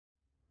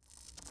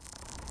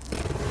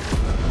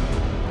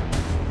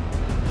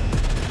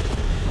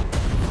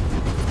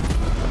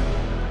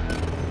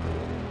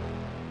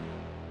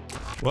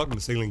Welcome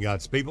to Sealing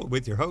God's People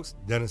with your host,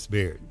 Dennis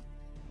Beard.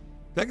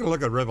 Taking a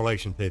look at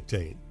Revelation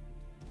 15.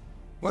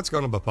 What's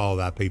going to befall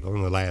thy people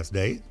in the last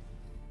days?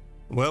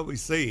 Well, we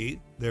see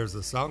there's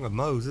the Song of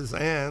Moses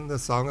and the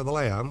Song of the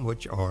Lamb,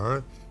 which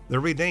are the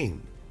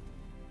redeemed.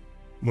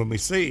 When we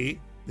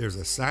see there's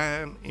a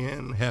sign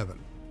in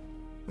heaven.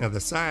 Now, the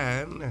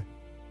sign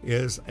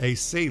is a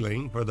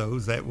sealing for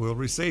those that will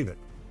receive it.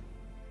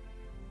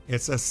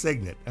 It's a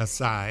signet, a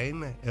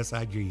sign,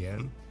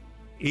 S-I-G-N-E-T.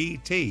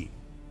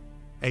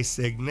 A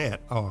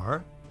signet,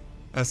 or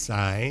a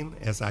sign,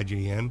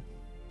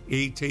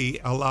 S-I-G-N-E-T,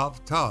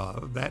 Aleph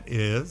Tav. That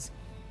is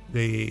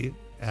the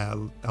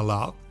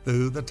Aleph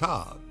through the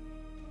Tav.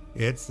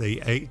 It's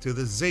the A to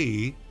the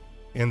Z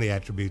in the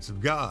attributes of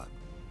God.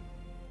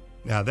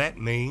 Now that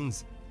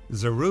means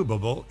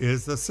Zerubbabel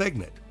is the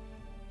signet.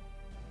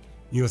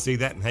 You'll see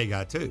that in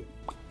Haggai too.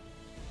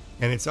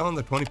 And it's on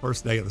the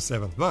 21st day of the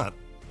 7th month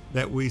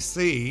that we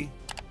see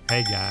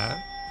Haggai,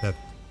 the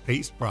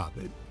peace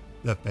prophet,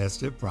 the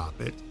festive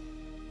prophet,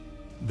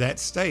 that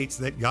states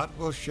that God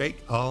will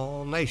shake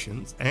all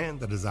nations and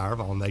the desire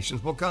of all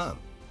nations will come.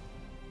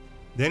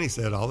 Then he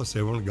said, all the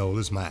silver and gold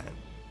is mine.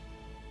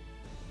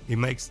 He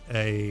makes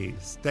a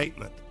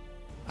statement,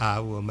 I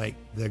will make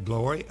the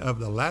glory of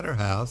the latter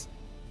house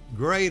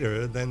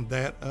greater than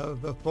that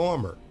of the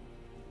former.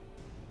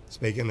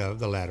 Speaking of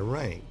the latter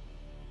rain.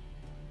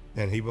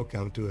 And he will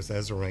come to us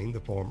as the rain, the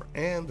former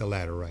and the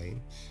latter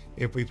rain,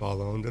 if we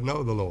follow on to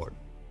know the Lord.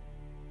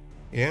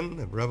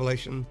 In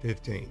Revelation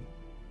 15,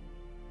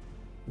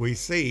 we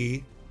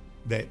see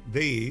that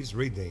these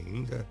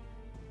redeemed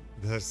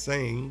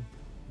sing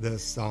the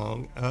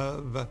Song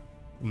of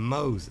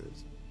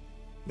Moses.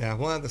 Now,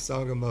 why the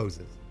Song of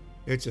Moses?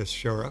 It's a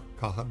Shura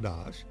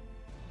Kahadash.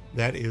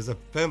 That is a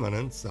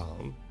feminine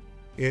song.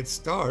 It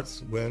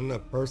starts when a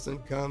person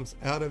comes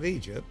out of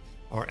Egypt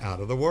or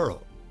out of the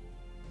world.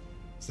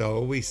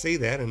 So we see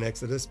that in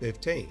Exodus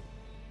 15.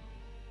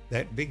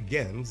 That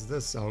begins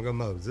the Song of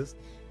Moses.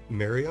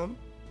 Miriam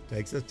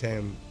takes a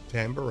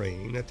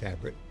tambourine, a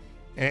tabret,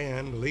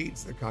 and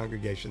leads the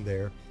congregation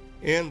there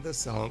in the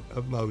Song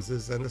of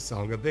Moses and the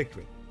Song of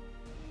Victory.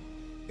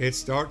 It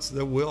starts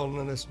the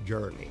wilderness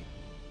journey.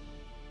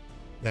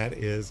 That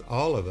is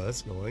all of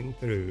us going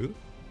through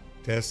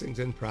testings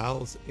and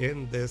trials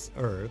in this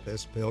earth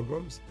as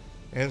pilgrims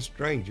and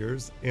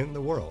strangers in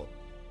the world.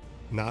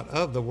 Not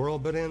of the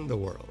world, but in the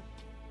world.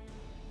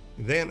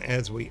 Then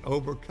as we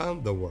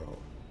overcome the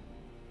world,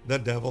 the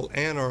devil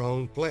and our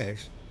own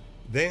flesh,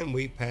 then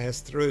we pass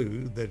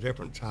through the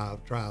different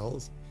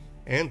trials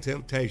and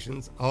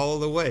temptations all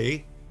the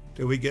way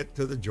till we get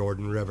to the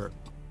Jordan River.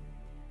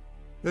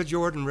 The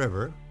Jordan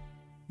River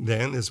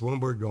then is when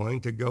we're going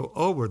to go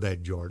over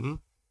that Jordan,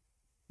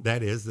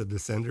 that is the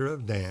descender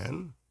of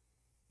Dan,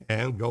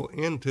 and go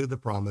into the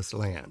promised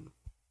land.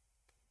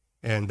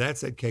 And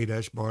that's at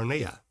Kadesh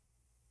Barnea.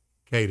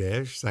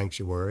 Kadesh,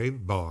 sanctuary,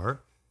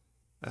 Bar,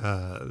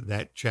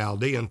 that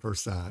Chaldean for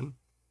son.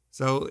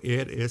 So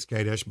it is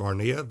Kadesh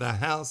Barnea, the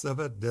house of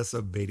a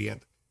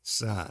disobedient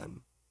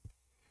son.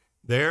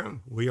 There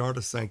we are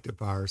to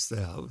sanctify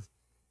ourselves,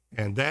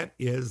 and that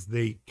is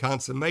the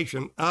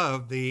consummation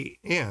of the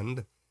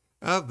end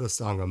of the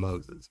Song of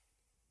Moses.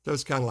 So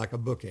it's kind of like a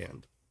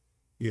bookend.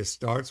 It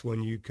starts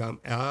when you come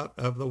out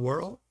of the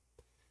world,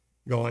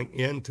 going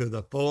into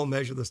the full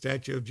measure of the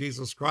stature of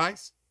Jesus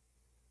Christ,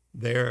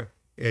 there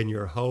in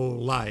your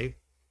whole life,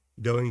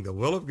 doing the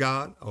will of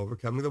God,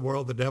 overcoming the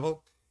world, the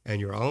devil, and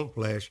your own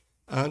flesh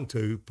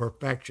unto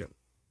perfection.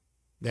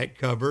 That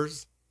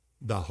covers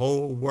the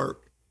whole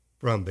work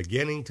from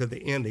beginning to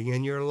the ending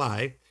in your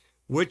life,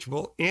 which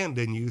will end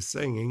in you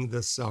singing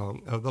the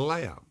Song of the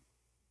Lamb.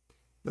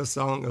 The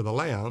Song of the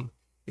Lamb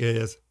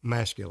is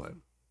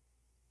masculine.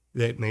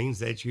 That means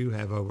that you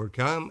have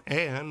overcome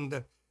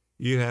and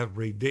you have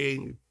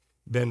been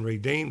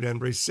redeemed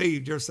and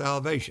received your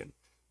salvation.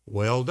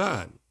 Well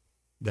done,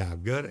 thou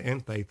good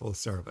and faithful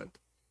servant.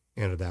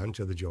 Enter thou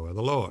into the joy of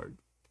the Lord.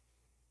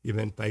 You've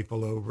been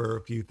faithful over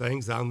a few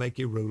things, I'll make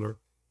you ruler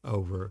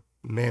over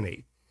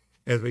many.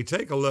 As we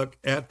take a look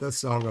at the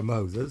Song of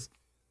Moses,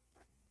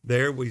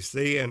 there we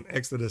see in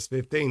Exodus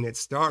 15 it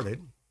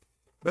started,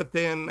 but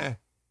then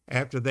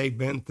after they've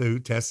been through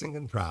testing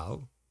and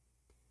trial,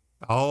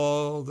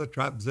 all the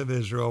tribes of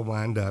Israel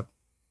wind up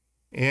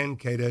in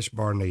Kadesh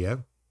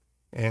Barnea,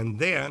 and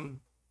then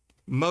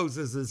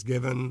Moses is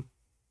given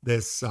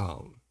this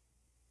song.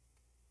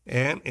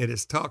 And it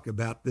is talk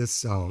about this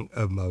Song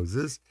of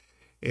Moses,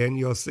 and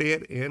you'll see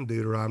it in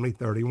Deuteronomy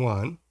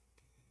 31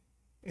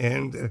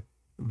 and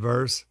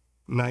verse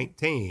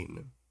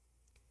 19.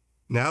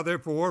 Now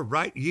therefore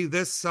write you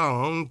this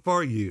song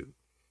for you,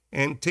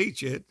 and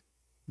teach it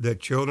the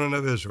children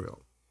of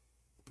Israel.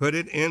 Put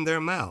it in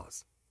their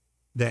mouths,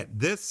 that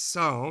this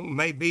song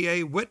may be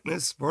a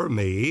witness for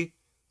me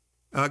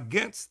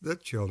against the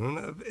children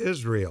of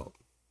Israel.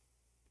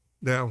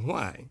 Now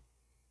why?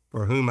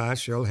 For whom I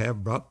shall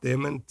have brought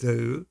them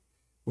into,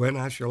 when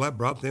I shall have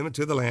brought them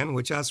into the land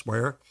which I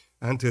swear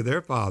unto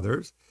their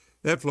fathers,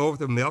 that floweth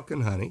with milk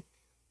and honey,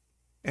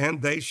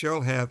 And they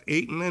shall have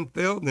eaten and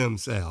filled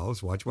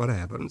themselves, watch what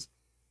happens,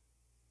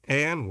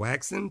 and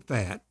waxen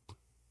fat.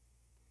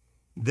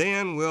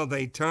 Then will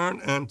they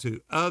turn unto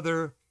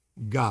other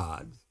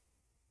gods.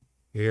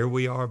 Here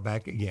we are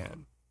back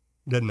again,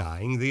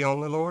 denying the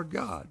only Lord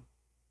God.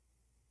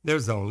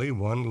 There's only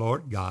one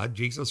Lord God,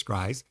 Jesus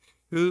Christ,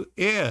 who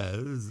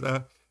is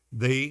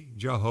the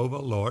Jehovah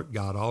Lord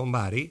God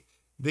Almighty,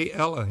 the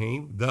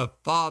Elohim, the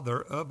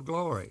Father of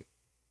glory.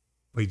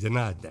 We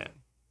denied that.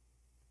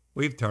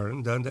 We've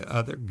turned unto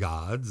other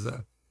gods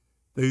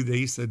through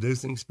these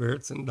seducing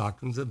spirits and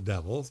doctrines of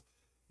devils,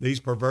 these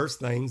perverse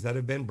things that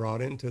have been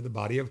brought into the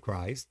body of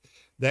Christ,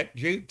 that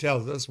Jude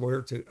tells us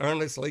we're to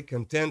earnestly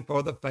contend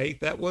for the faith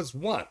that was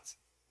once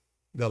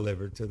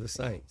delivered to the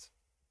saints.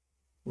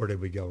 Where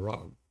did we go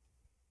wrong?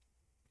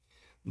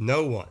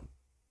 No one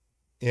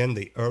in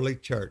the early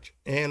church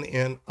and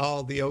in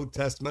all the Old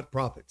Testament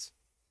prophets,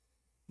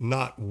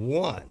 not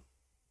one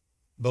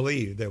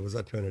believed there was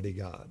a Trinity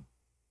God.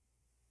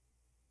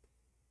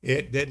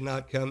 It did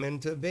not come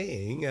into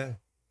being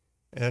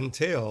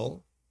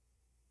until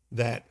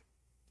that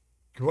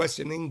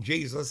questioning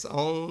Jesus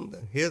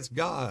on his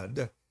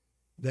God,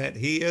 that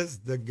he is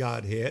the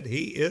Godhead,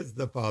 he is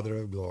the Father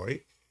of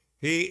glory,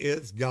 he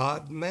is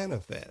God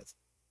manifest.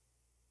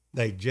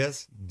 They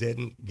just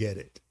didn't get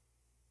it.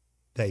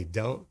 They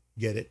don't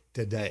get it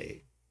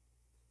today.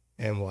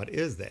 And what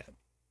is that?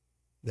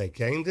 They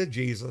came to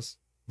Jesus.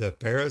 The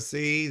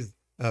Pharisees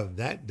of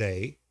that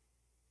day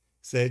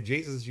said,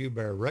 Jesus, you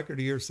bear record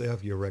of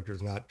yourself. Your record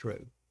is not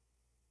true.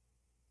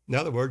 In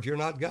other words, you're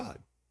not God.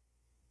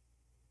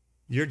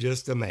 You're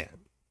just a man.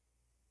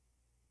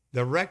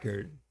 The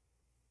record,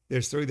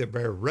 there's three that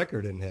bear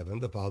record in heaven,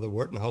 the Father,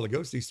 Word, and the Holy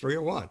Ghost. These three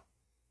are one.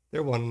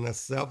 They're one and the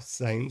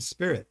self-same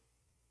Spirit.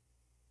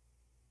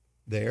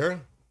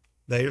 They're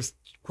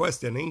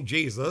questioning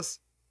Jesus,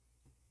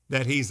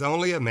 that he's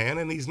only a man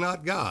and he's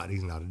not God.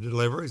 He's not a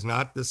deliverer. He's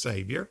not the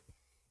Savior.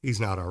 He's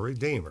not our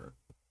Redeemer.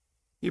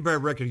 You bear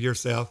record of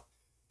yourself.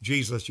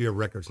 Jesus, your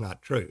record's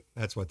not true.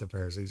 That's what the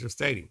Pharisees are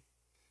stating.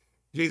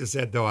 Jesus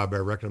said, though I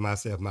bear record of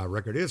myself, my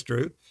record is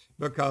true,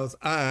 because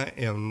I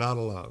am not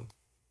alone.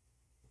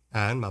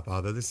 I and my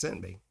Father that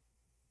sent me.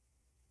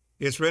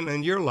 It's written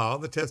in your law,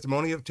 the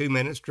testimony of two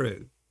men is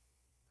true.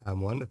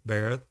 I'm one that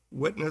beareth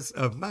witness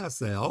of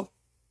myself,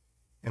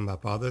 and my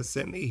Father that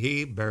sent me,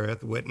 he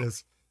beareth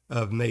witness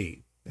of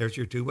me. There's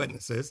your two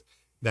witnesses.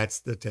 That's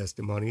the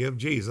testimony of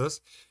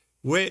Jesus,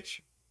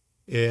 which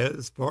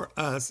is for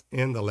us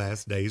in the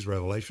last days,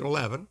 Revelation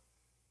 11,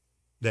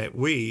 that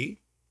we,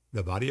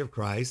 the body of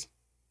Christ,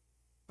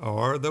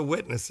 are the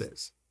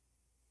witnesses.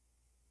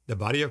 The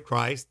body of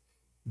Christ,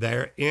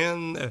 they're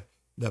in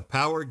the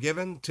power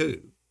given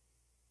to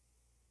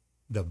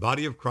the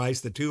body of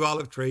Christ, the two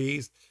olive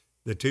trees,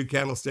 the two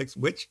candlesticks,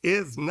 which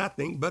is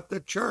nothing but the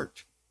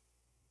church.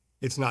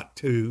 It's not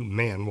two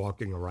men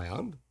walking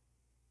around.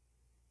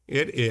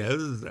 It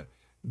is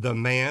the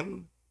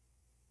man,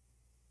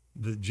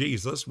 the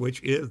Jesus,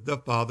 which is the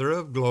Father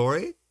of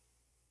glory,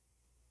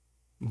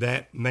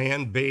 that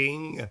man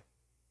being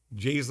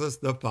Jesus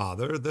the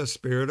Father, the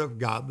Spirit of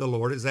God, the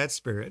Lord is that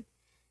Spirit,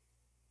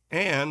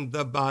 and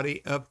the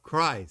body of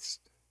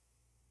Christ,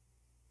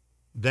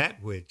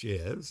 that which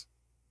is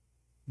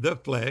the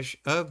flesh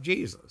of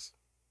Jesus.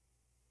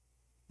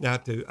 Now,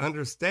 to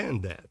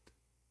understand that,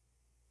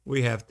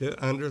 we have to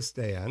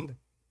understand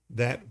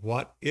that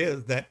what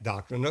is that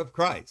doctrine of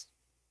Christ?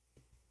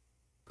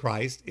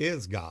 Christ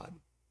is God.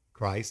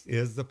 Christ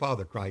is the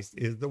Father. Christ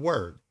is the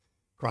Word.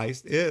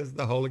 Christ is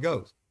the Holy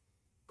Ghost.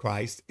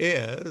 Christ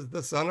is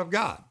the Son of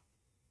God.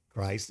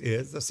 Christ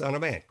is the Son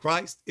of Man.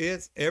 Christ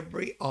is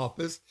every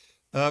office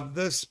of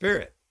the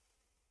Spirit.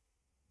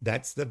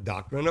 That's the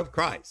doctrine of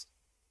Christ.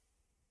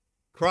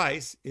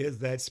 Christ is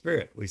that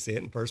Spirit. We see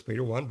it in 1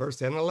 Peter 1, verse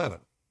 10 and 11.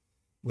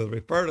 We'll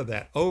refer to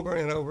that over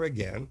and over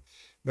again,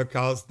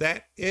 because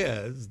that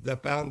is the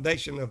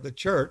foundation of the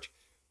church,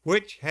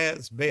 which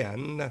has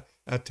been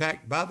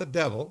attacked by the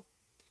devil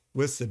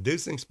with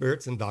seducing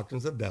spirits and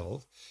doctrines of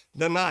devils,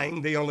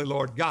 denying the only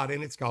Lord God,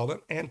 and it's called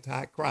an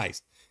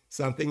antichrist,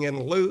 something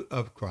in lieu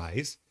of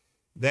Christ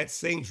that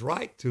seems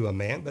right to a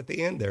man, but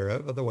the end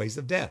thereof are the ways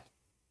of death.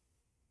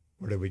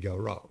 Where did we go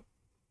wrong?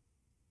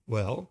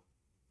 Well,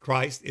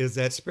 Christ is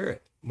that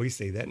Spirit. We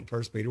see that in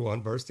 1 Peter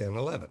 1, verse 10 and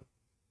 11.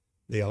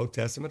 The Old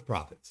Testament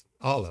prophets,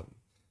 all of them,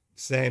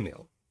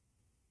 Samuel,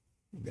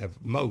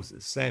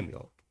 Moses,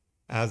 Samuel,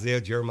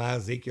 Isaiah, Jeremiah,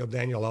 Ezekiel,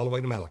 Daniel, all the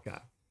way to Malachi,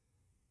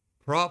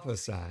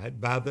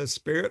 prophesied by the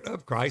Spirit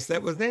of Christ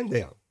that was in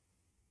them.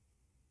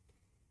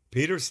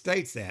 Peter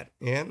states that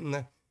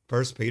in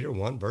 1 Peter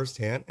 1, verse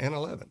 10 and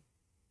 11.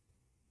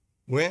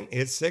 When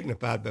it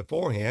signified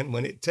beforehand,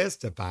 when it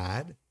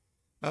testified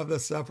of the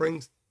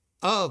sufferings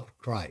of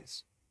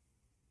Christ,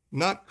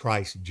 not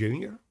Christ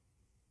Jr.,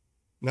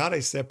 not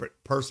a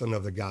separate person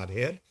of the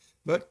Godhead,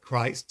 but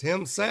Christ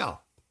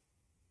himself.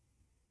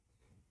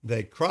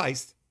 The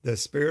Christ, the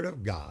Spirit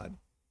of God,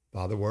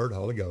 Father, Word,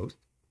 Holy Ghost,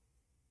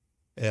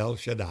 El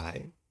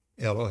Shaddai,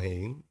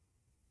 Elohim,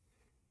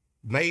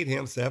 made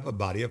himself a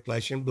body of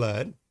flesh and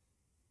blood,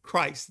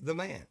 Christ the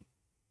man.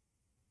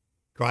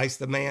 Christ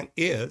the man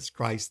is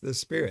Christ the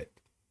Spirit.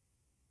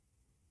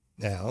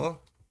 Now,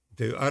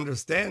 to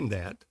understand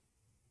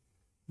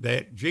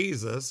that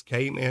Jesus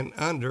came in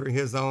under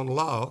his own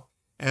law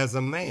as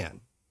a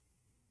man.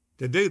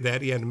 To do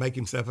that, he had to make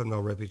himself of no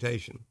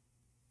reputation.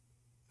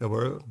 So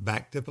we're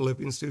back to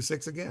Philippians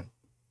 2:6 again.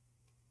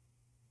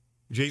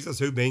 Jesus,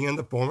 who being in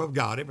the form of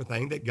God,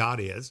 everything that God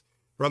is,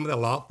 from the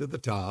Aleph to the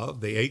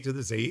Tav, the A to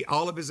the Z,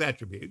 all of his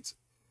attributes,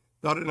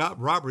 thought it not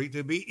robbery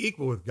to be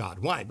equal with God.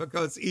 Why?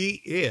 Because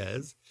he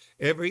is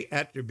every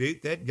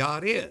attribute that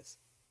God is.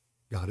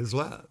 God is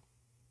love.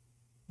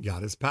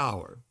 God is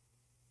power.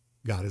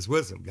 God is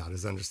wisdom. God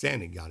is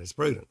understanding. God is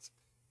prudence.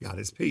 God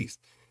is peace.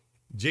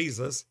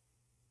 Jesus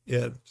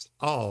is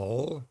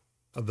all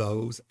of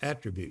those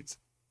attributes,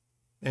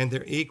 and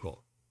they're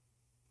equal.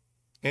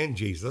 And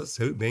Jesus,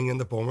 who being in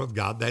the form of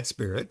God, that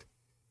Spirit,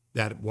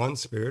 that one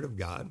Spirit of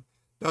God,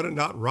 thought it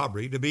not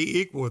robbery to be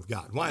equal with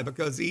God. Why?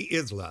 Because he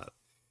is love.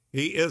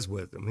 He is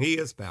wisdom. He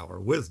is power,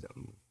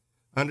 wisdom,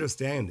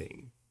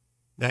 understanding,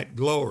 that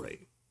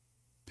glory,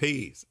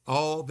 peace.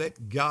 All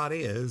that God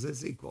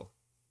is equal.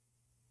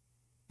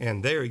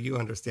 And there you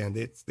understand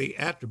it's the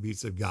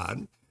attributes of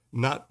God,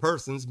 not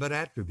persons, but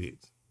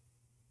attributes.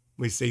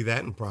 We see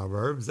that in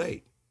Proverbs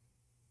 8.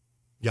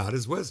 God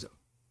is wisdom,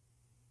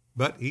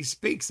 but he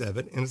speaks of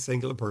it in a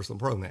singular personal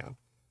pronoun.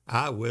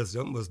 I,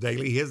 wisdom, was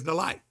daily his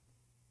delight.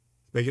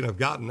 Speaking of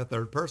God in the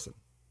third person.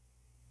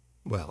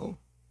 Well,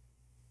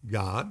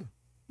 God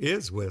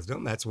is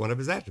wisdom. That's one of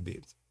his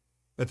attributes.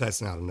 But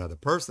that's not another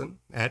person.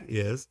 That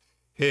is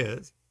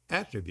his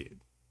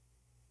attribute.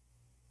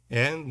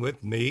 And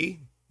with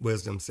me,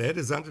 wisdom said,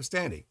 is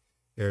understanding.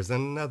 There's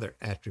another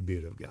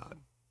attribute of God.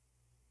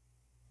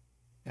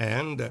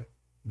 And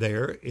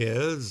there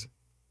is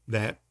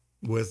that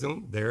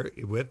wisdom. There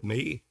with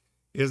me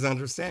is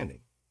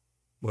understanding.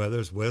 Well,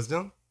 there's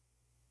wisdom,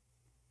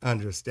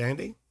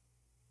 understanding.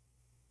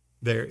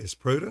 There is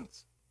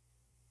prudence.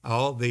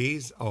 All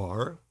these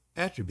are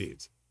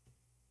attributes.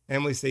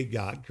 And we see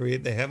God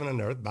created the heaven and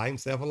earth by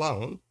himself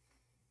alone.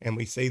 And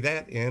we see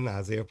that in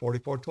Isaiah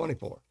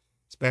 44:24.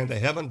 Span the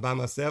heaven by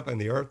myself and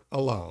the earth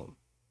alone.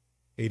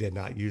 He did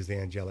not use the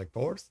angelic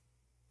force.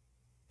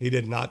 He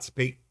did not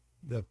speak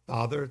the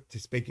Father to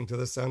speaking to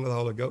the Son of the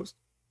Holy Ghost.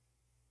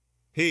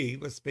 He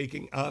was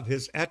speaking of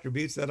his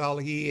attributes, that all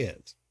he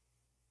is.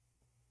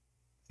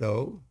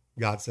 So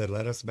God said,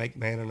 let us make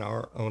man in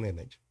our own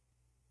image.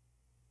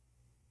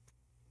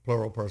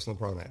 Plural personal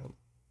pronoun.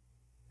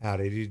 How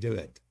did he do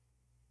it?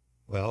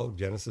 Well,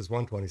 Genesis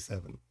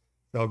 1:27.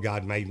 So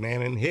God made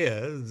man in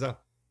his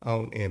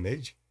own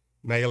image.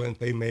 Male and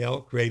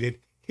female created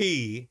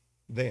he,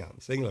 them.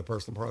 Singular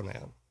personal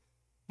pronoun.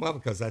 Well,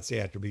 because that's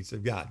the attributes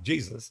of God.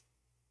 Jesus,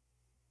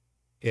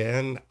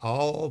 in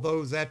all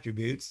those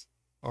attributes,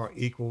 are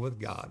equal with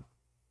God.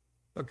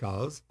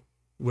 Because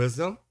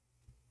wisdom,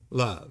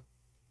 love,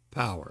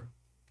 power,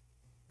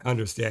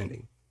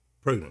 understanding,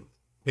 prudence,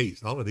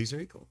 peace, all of these are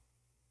equal.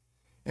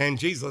 And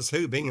Jesus,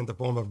 who being in the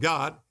form of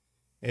God,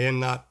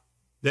 and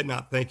did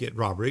not think it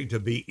robbery to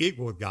be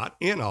equal with God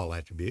in all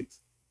attributes,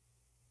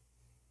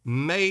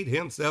 made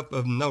himself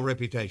of no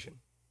reputation.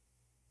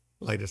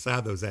 Laid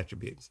aside those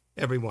attributes,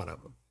 every one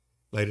of them.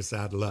 Laid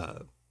aside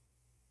love.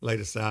 Laid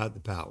aside the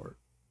power.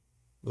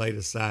 Laid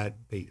aside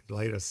peace.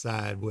 Laid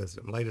aside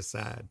wisdom. Laid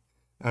aside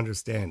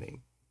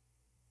understanding.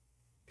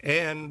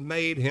 And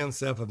made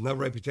himself of no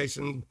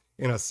reputation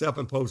in a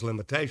self-imposed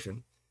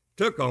limitation.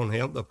 Took on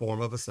him the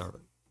form of a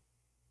servant.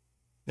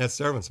 That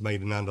servant's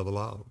made an under the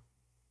law.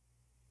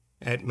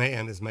 That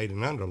man is made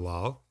an under the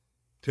law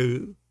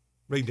to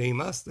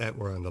redeem us that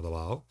were under the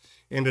law.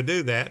 And to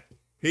do that,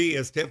 he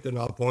is tempted in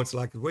all points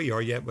like we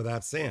are, yet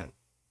without sin.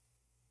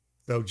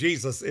 So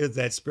Jesus is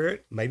that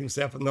Spirit, made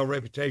himself of no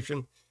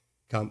reputation,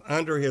 come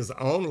under his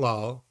own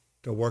law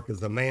to work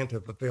as a man to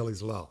fulfill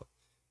his law.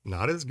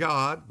 Not as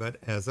God, but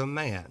as a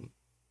man.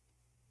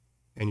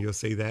 And you'll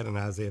see that in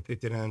Isaiah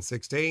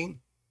 59:16,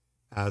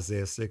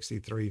 Isaiah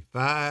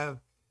 63:5.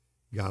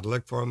 God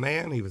looked for a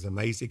man. He was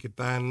amazed he could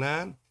find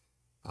none.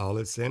 All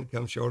had sinned,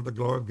 come short of the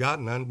glory of God.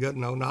 None good,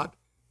 no, not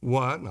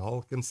one.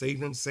 All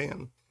conceived in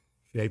sin,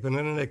 shapen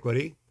in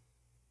iniquity.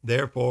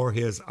 Therefore,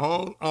 his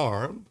own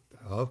arm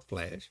of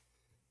flesh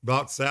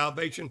brought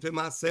salvation to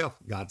myself,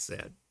 God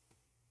said.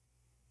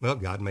 Well,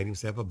 God made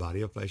himself a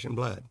body of flesh and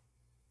blood.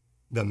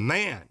 The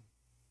man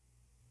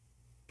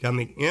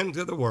coming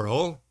into the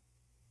world,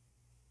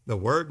 the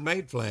Word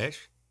made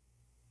flesh,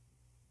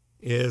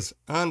 is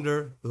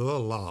under the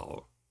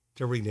law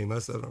to redeem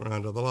us that are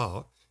under the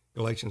law.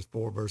 Galatians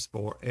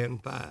 4:4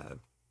 and 5.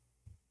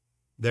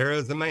 There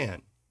is a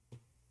man.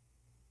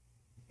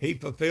 He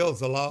fulfills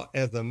the law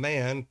as a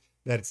man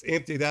that's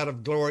emptied out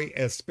of glory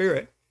as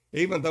spirit,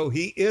 even though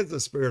he is the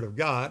Spirit of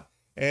God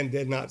and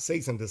did not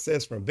cease and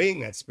desist from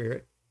being that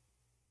Spirit.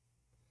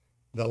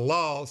 The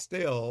law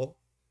still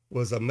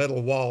was a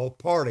middle wall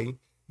parting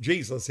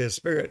Jesus, his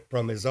Spirit,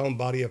 from his own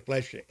body of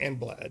flesh and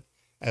blood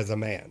as a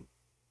man.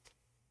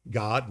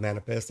 God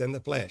manifest in the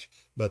flesh,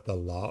 but the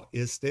law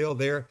is still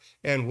there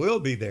and will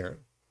be there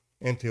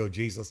until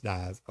Jesus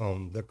dies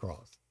on the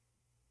cross.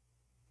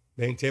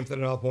 Being tempted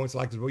at all points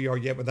like as we are,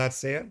 yet without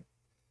sin,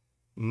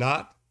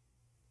 not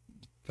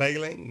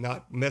failing,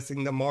 not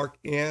missing the mark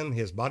in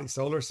his body,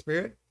 soul, or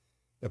spirit,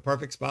 the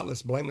perfect,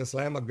 spotless, blameless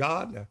Lamb of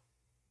God,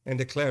 and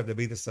declared to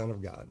be the Son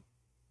of God.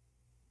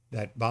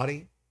 That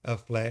body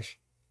of flesh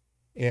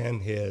in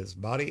his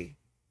body,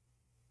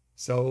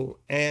 soul,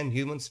 and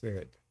human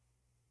spirit,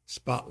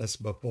 spotless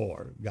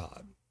before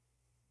God.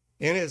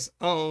 In his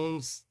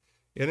own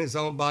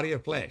body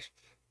of flesh.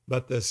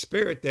 But the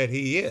spirit that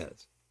he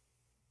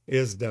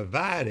is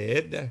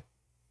divided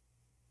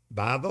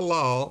by the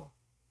law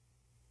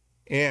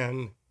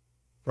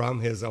from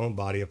his own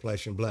body of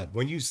flesh and blood.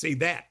 When you see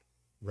that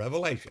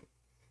revelation,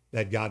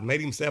 that God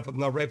made himself of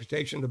no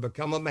reputation to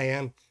become a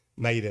man,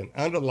 made an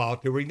under law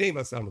to redeem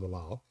us under the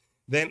law,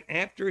 then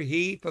after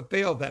he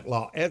fulfilled that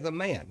law as a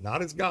man,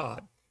 not as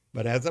God,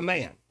 but as a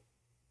man,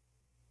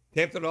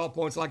 tempted at all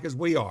points like as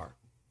we are.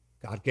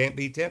 God can't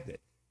be tempted,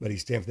 but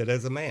he's tempted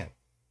as a man.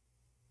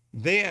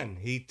 Then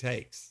he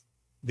takes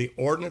the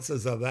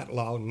ordinances of that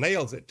law,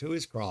 nails it to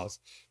his cross,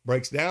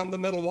 breaks down the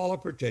middle wall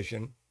of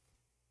partition,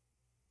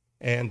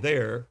 and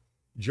there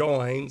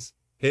joins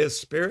his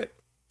spirit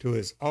to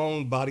his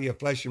own body of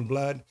flesh and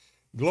blood,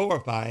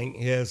 glorifying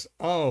his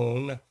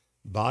own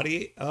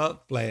body of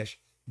flesh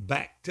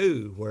back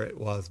to where it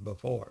was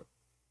before.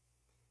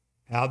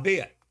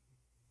 Howbeit,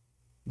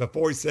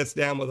 before he sits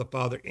down with the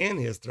Father in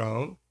his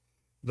throne,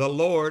 the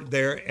Lord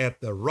there at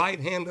the right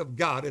hand of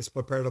God has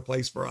prepared a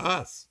place for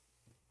us.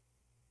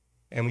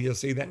 And you'll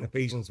see that in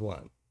Ephesians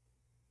 1.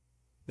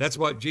 That's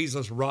what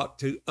Jesus wrought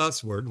to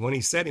usward when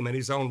he set him at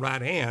his own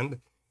right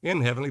hand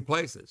in heavenly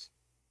places.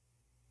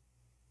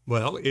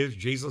 Well, is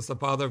Jesus the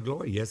Father of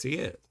glory? Yes, he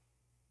is.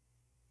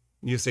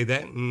 You see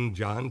that in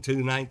John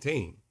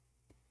 2:19.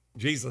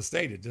 Jesus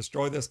stated,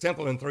 destroy this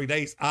temple in 3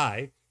 days,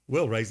 I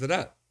will raise it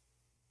up.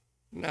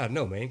 Now,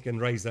 no man can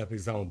raise up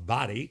his own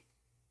body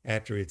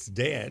after it's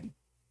dead,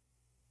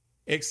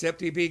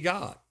 except he be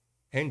God.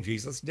 And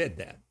Jesus did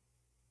that.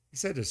 He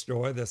said,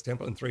 destroy this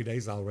temple in 3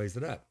 days, I'll raise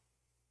it up.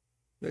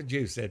 The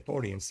Jews said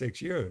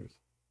 46 years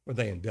were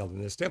they in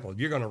building this temple.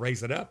 You're going to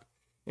raise it up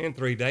in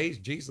 3 days.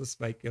 Jesus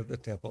spake of the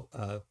temple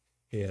of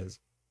his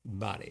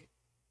body.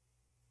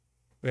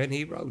 And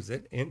he rose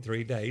it in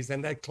 3 days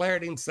and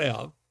declared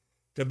himself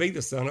to be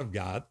the Son of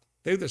God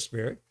through the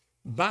Spirit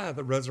by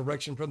the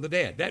resurrection from the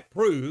dead. That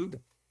proved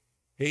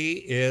he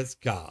is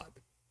God.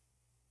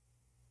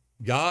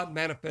 God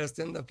manifest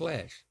in the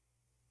flesh,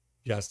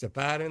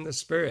 justified in the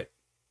Spirit,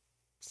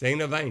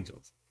 seen of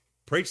angels,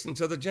 preached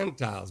unto the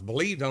Gentiles,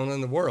 believed on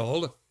in the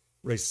world,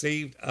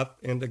 received up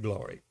into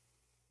glory.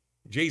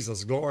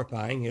 Jesus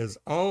glorifying his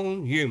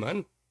own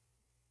human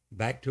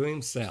back to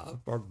himself,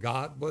 for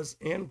God was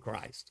in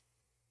Christ,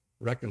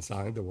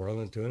 reconciling the world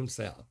unto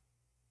himself.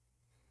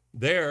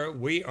 There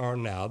we are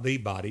now the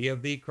body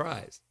of the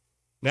Christ.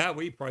 Now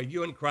we pray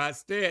you in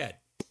Christ's stead,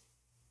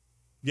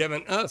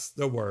 giving us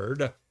the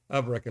word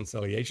of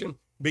reconciliation,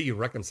 be you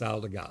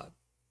reconciled to God.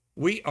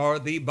 We are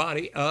the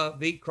body of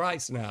the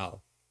Christ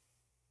now.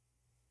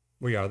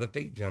 We are the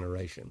feet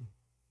generation.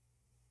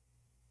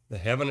 The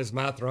heaven is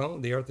my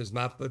throne, the earth is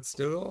my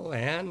footstool,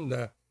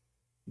 and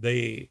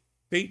the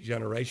feet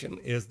generation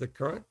is the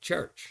current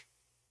church,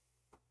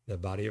 the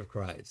body of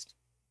Christ.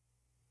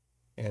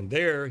 And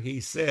there he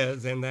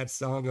says in that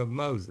song of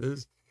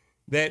Moses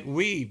that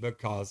we,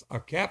 because a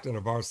captain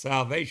of our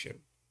salvation,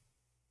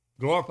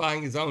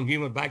 glorifying his own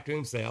human back to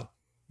himself,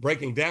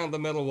 breaking down the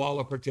middle wall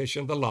of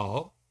partition, the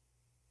law,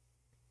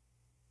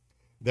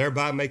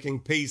 thereby making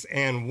peace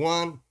and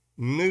one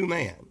new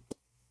man.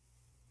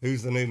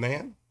 Who's the new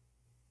man?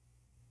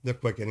 The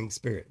quickening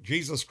spirit.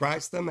 Jesus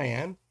Christ, the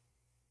man,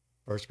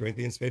 1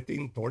 Corinthians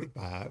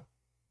 15:45,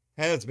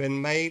 has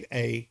been made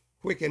a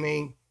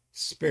quickening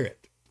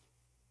spirit.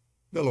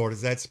 The Lord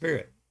is that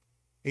spirit.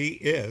 He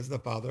is the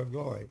Father of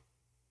glory.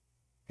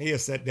 He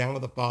is set down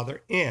with the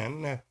Father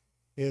in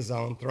his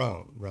own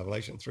throne.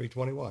 Revelation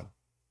 3:21.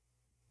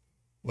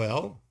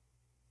 Well,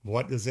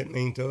 what does it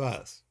mean to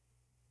us?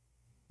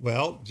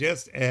 Well,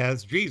 just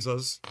as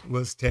Jesus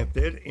was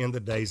tempted in the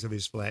days of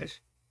his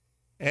flesh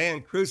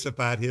and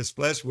crucified his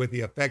flesh with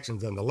the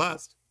affections and the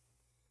lust,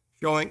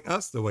 showing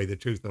us the way, the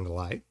truth, and the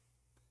light,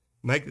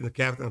 making the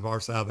captain of our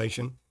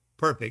salvation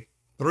perfect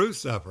through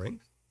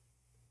sufferings,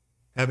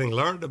 having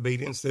learned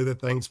obedience through the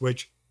things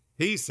which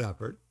he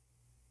suffered,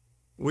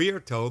 we are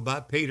told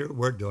by Peter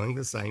we're doing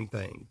the same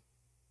thing.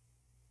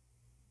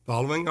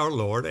 Following our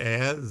Lord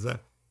as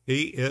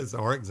he is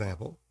our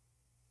example.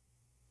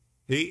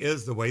 He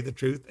is the way, the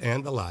truth,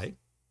 and the light,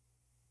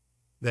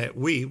 that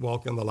we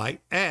walk in the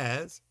light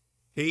as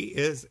he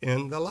is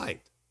in the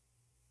light,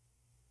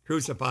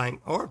 crucifying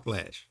our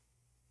flesh,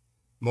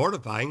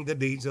 mortifying the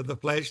deeds of the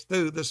flesh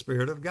through the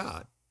Spirit of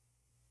God.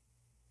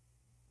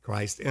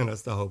 Christ in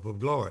us, the hope of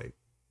glory.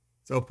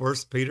 So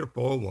 1 Peter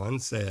 4:1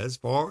 says,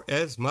 for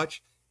as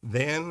much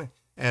then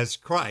as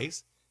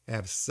Christ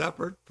have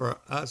suffered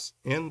for us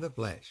in the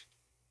flesh,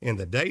 in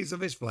the days of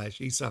his flesh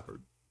he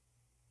suffered.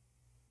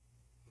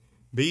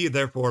 Be ye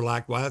therefore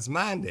likewise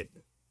minded.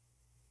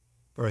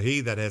 For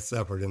he that has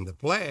suffered in the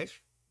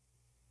flesh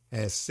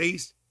has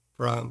ceased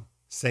from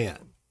sin.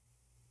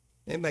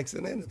 It makes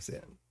an end of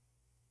sin.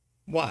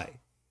 Why?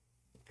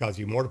 Because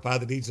you mortify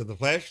the deeds of the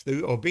flesh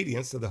through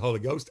obedience to the Holy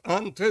Ghost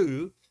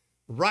unto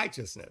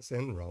righteousness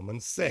in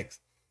Romans 6.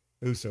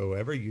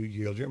 Whosoever you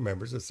yield your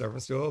members as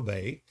servants to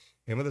obey,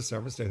 him are the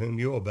servants to whom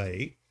you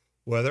obey,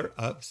 whether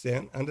of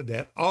sin unto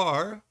death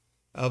or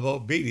of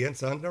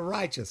obedience unto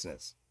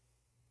righteousness,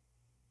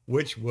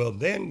 which will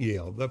then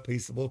yield the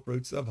peaceable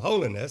fruits of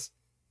holiness,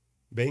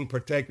 being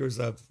partakers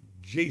of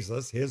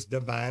Jesus, his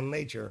divine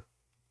nature.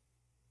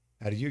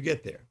 How did you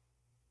get there?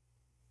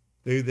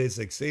 Through these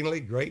exceedingly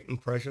great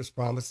and precious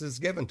promises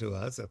given to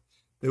us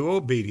through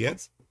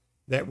obedience,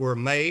 that were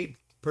made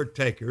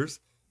partakers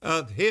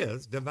of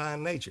his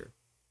divine nature,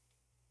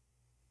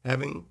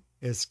 having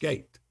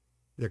escaped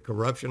the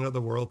corruption of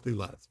the world through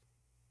lust.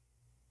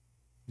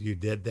 You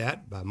did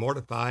that by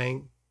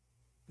mortifying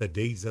the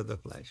deeds of the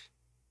flesh.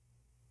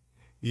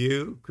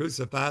 You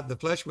crucified the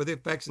flesh with the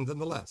affections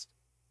and the lust.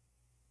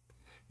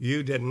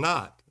 You did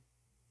not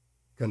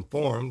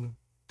conform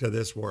to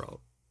this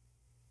world.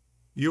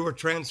 You were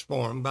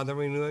transformed by the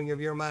renewing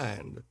of your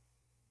mind,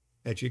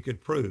 that you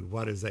could prove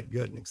what is that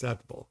good and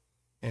acceptable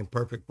and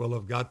perfect will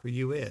of God for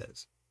you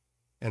is.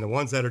 And the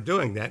ones that are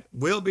doing that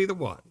will be the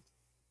ones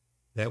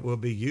that will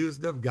be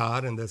used of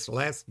God in this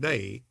last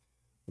day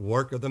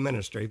work of the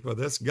ministry, for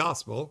this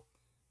gospel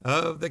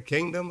of the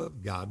kingdom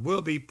of God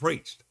will be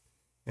preached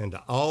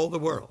into all the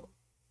world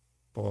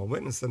for a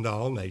witness unto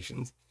all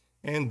nations,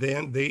 and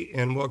then the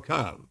end will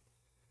come.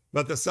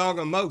 But the Song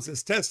of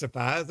Moses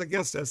testifies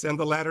against us in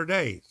the latter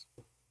days,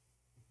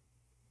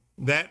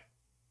 that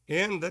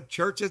in the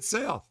church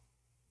itself,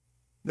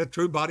 the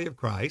true body of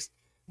Christ,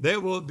 there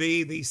will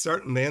be these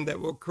certain men that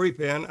will creep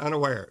in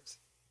unawares,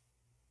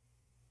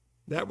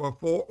 that were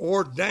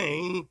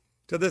foreordained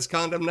to this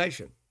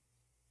condemnation.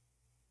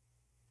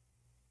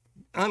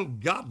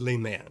 Ungodly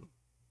men,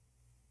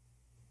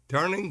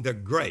 turning the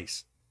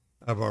grace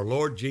of our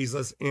Lord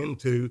Jesus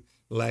into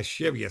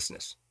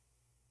lasciviousness,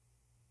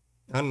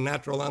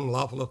 unnatural,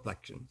 unlawful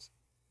affections.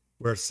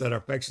 We're to set our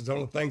affections on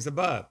the things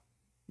above,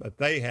 but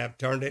they have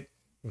turned it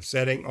of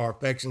setting our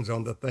affections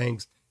on the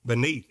things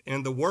beneath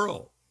in the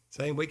world,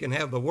 saying we can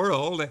have the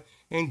world,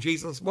 and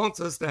Jesus wants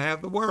us to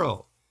have the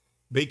world.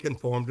 Be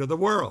conformed to the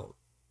world.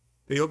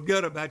 Feel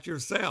good about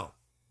yourself.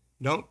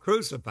 Don't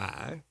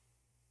crucify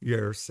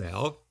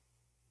yourself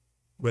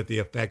with the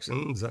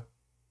affections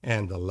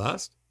and the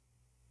lust.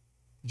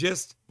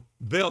 Just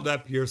build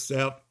up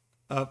yourself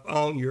up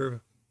on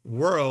your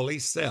worldly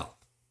self.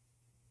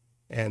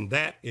 And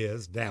that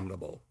is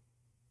damnable.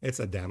 It's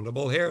a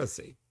damnable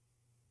heresy.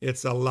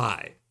 It's a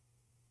lie.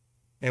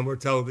 And we're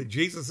told that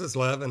Jesus is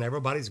love and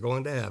everybody's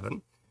going to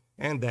heaven.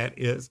 And that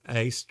is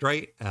a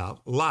straight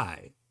out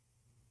lie.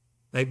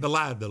 They've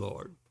belied the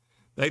Lord.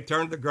 They've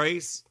turned the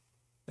grace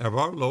of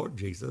our Lord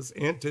Jesus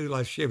into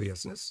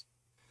lasciviousness,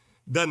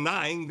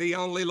 denying the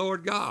only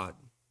Lord God,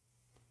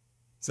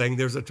 saying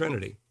there's a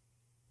Trinity,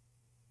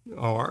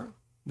 or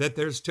that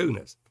there's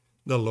two-ness.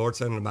 The Lord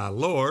said unto my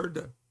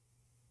Lord,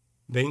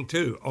 being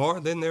two. Or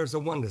then there's a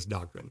oneness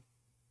doctrine.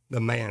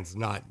 The man's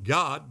not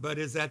God, but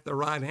is at the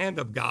right hand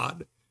of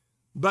God,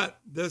 but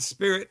the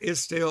Spirit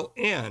is still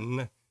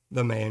in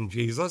the man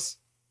Jesus.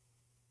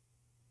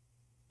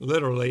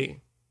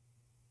 Literally,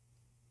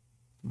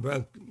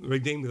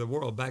 redeeming the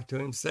world back to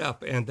himself,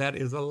 and that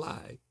is a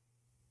lie.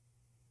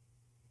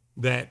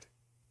 That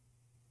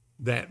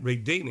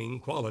redeeming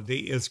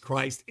quality is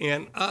Christ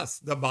in us,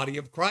 the body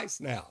of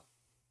Christ now.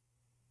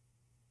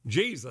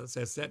 Jesus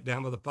has sat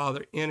down with the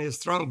Father in his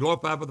throne,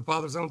 glorified with the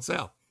Father's own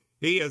self.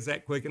 He is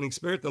that quickening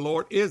Spirit. The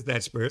Lord is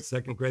that Spirit,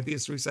 2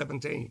 Corinthians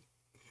 3:17.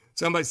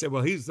 Somebody said,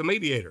 well, he's the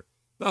mediator.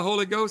 The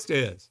Holy Ghost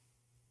is.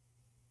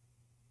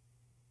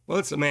 Well,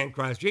 it's the man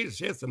Christ Jesus.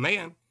 Yes, the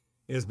man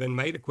has been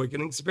made a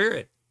quickening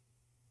Spirit.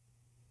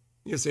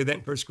 You see that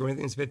in 1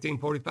 Corinthians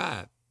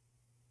 15:45.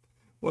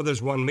 Well,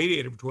 there's one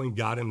mediator between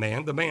God and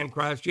man, the man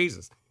Christ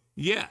Jesus.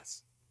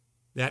 Yes,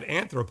 that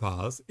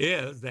anthropos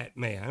is that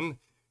man,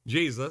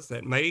 Jesus,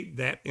 that made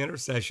that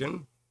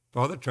intercession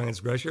for the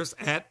transgressors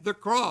at the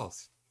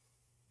cross.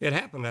 It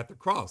happened at the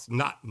cross,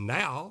 not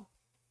now.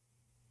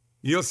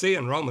 You'll see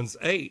in Romans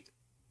 8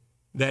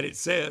 that it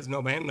says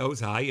no man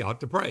knows how he ought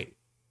to pray.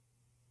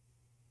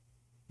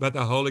 But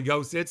the Holy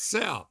Ghost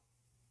itself,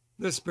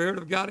 the Spirit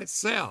of God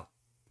itself,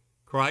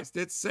 Christ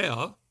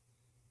itself,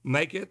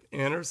 maketh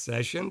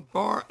intercession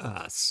for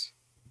us.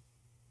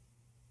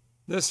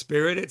 The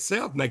Spirit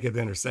itself maketh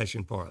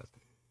intercession for us.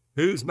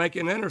 Who's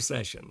making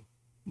intercession?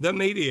 The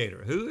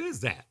mediator. Who is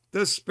that?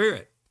 The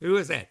Spirit. Who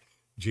is that?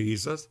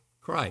 Jesus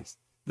Christ,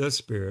 the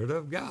Spirit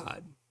of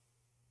God,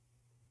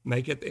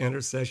 maketh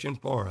intercession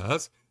for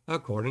us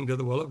according to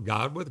the will of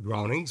God with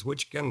groanings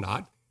which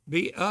cannot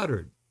be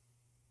uttered.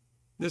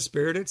 The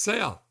Spirit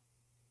itself.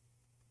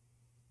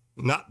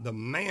 Not the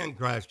man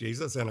Christ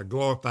Jesus in a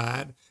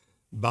glorified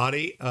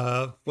body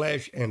of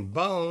flesh and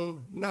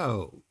bone.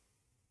 No.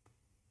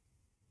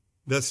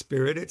 The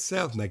Spirit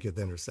itself maketh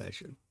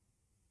intercession.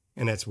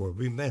 And that's where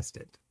we missed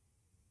it.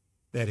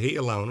 that he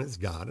alone is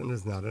God and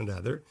is not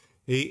another.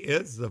 He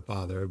is the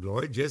Father of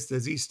glory, just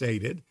as he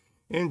stated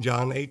in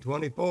John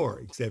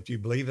 8:24, except you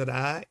believe that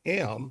I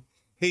am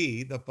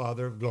he, the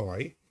Father of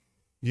glory,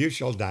 you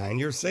shall die in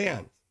your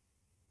sins.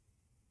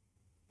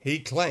 He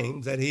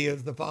claims that he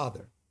is the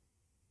Father.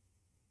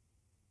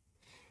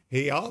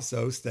 He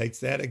also states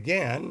that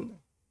again,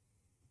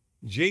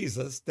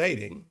 Jesus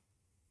stating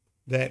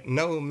that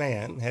no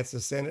man has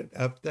ascended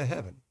up to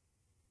heaven,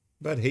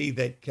 but he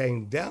that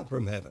came down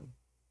from heaven,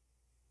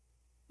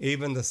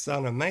 even the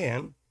Son of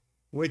Man,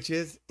 which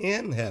is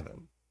in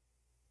heaven.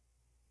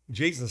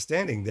 Jesus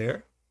standing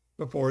there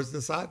before his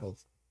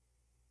disciples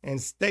and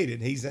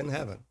stated he's in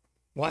heaven.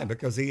 Why?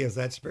 Because he is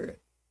that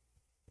Spirit.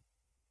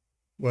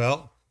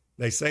 Well,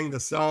 they sing the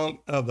song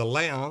of the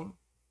Lamb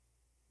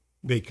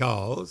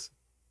because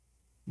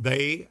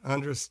they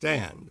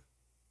understand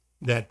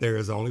that there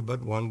is only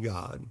but one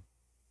God.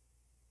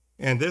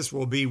 And this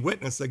will be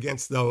witness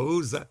against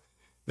those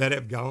that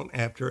have gone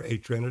after a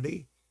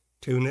Trinity,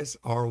 two-ness,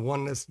 or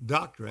oneness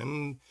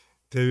doctrine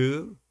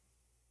to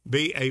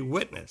be a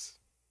witness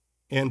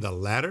in the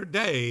latter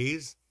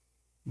days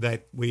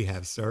that we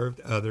have served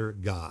other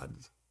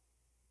gods.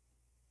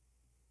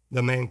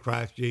 The man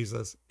Christ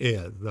Jesus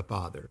is the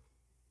Father.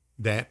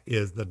 That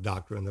is the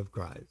doctrine of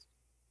Christ.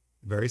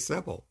 Very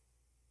simple.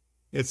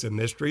 It's a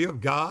mystery of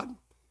God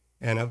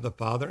and of the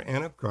Father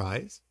and of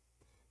Christ,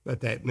 but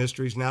that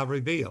mystery is now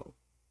revealed.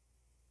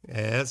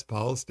 As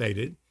Paul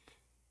stated,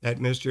 that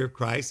mystery of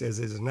Christ as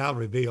it is now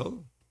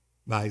revealed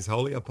by his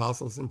holy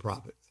apostles and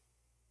prophets.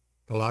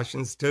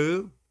 Colossians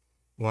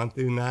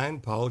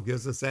 2:1-9, Paul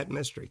gives us that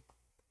mystery.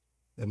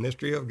 The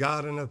mystery of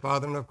God and the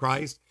Father and of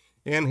Christ,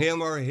 in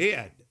him are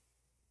hid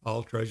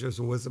all treasures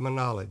of wisdom and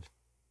knowledge.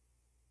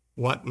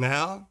 What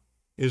now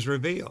is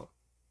revealed?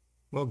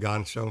 Well, God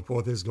has shown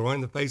forth his glory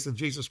in the face of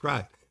Jesus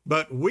Christ.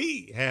 But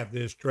we have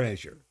this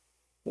treasure.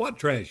 What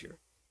treasure?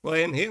 Well,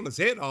 in him is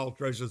hid all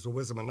treasures of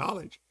wisdom and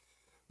knowledge.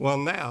 Well,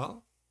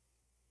 now,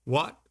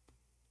 what?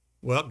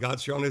 Well,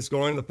 God's shown his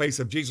glory in the face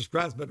of Jesus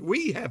Christ, but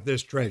we have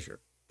this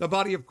treasure. The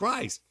body of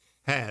Christ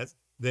has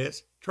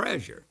this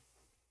treasure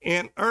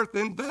in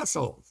earthen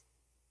vessels,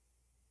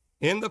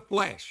 in the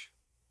flesh,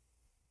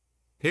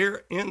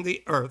 here in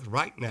the earth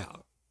right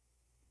now,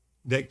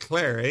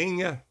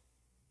 declaring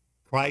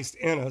Christ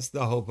in us,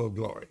 the hope of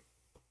glory.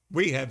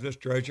 We have this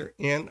treasure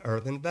in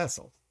earthen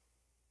vessels,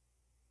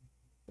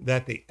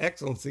 that the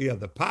excellency of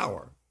the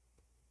power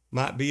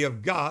might be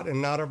of God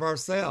and not of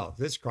ourselves.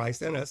 This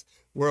Christ in us,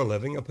 we're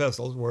living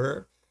epistles,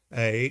 we're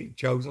a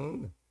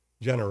chosen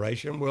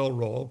generation, we're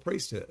royal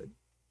priesthood.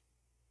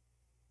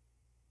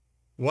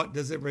 What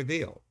does it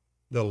reveal?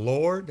 The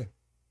Lord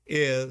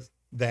is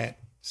that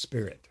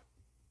Spirit.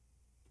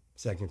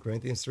 2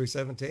 Corinthians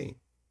 3:17.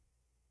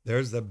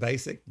 There's the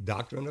basic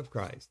doctrine of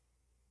Christ.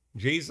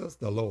 Jesus,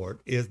 the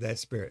Lord, is that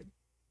Spirit.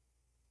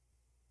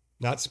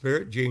 Not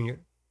Spirit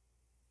Junior,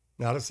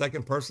 not a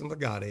second person of the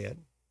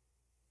Godhead.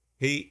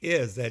 He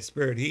is that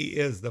Spirit. He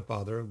is the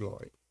Father of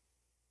glory.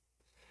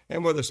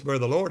 And where the Spirit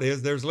of the Lord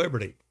is, there's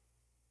liberty.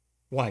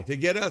 Why? To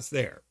get us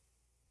there.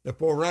 The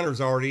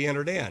forerunner's already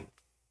entered in,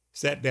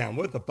 sat down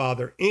with the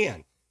Father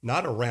in,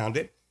 not around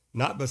it,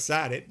 not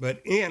beside it,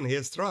 but in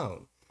his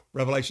throne.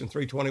 Revelation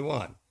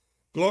 3:21.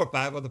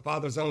 Glorified with the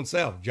Father's own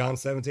self. John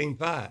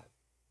 17:5.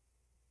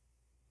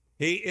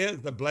 He is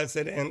the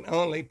blessed and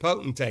only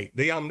potentate,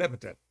 the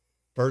omnipotent.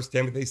 1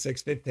 Timothy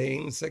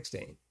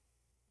 6:15-16.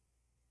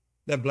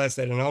 The blessed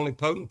and only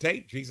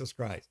potentate, Jesus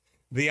Christ,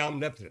 the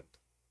omnipotent,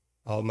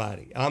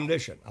 almighty,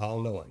 omniscient,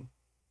 all-knowing,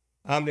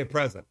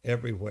 omnipresent,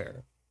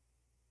 everywhere,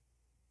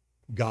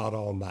 God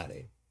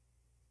Almighty,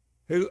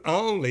 who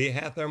only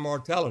hath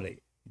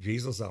immortality,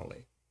 Jesus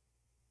only.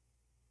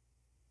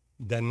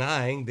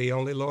 Denying the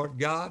only Lord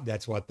God,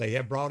 that's what they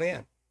have brought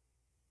in.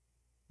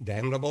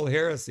 Damnable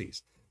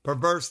heresies,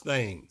 perverse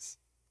things,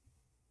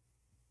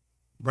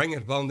 bringing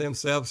upon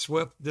themselves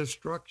swift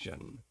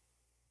destruction.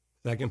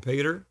 2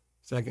 Peter,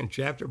 2nd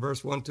chapter,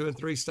 verse 1, 2, and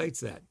 3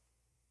 states that.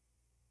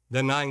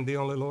 Denying the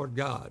only Lord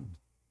God.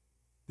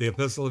 The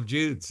Epistle of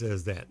Jude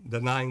says that,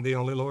 denying the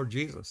only Lord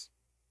Jesus,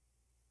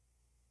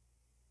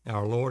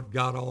 our Lord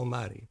God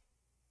Almighty.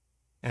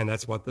 And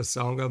that's what the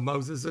Song of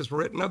Moses is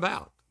written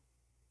about.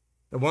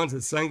 The ones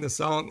that sing the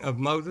Song of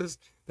Moses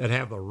that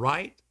have the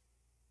right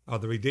are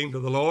the redeemed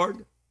of the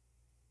Lord.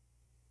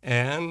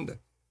 And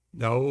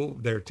though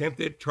they're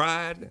tempted,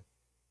 tried,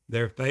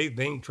 their faith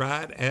being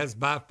tried as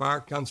by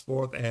fire comes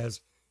forth as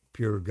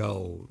pure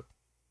gold.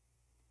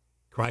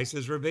 Christ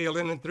is revealed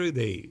in and through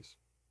these.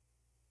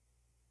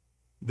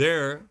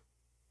 They're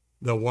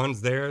the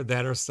ones there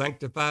that are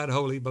sanctified,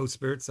 holy, both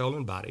spirit, soul,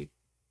 and body.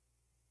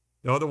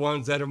 They're the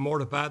ones that have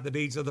mortified the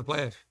deeds of the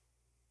flesh.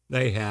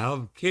 They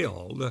have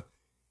killed,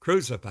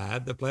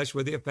 crucified the flesh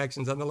with the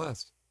affections and the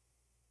lust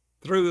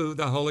through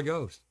the Holy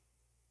Ghost.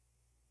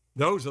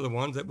 Those are the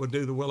ones that will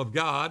do the will of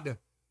God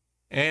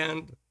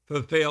and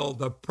fulfill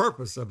the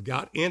purpose of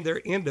God in their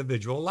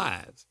individual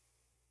lives.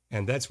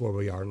 And that's where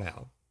we are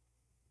now.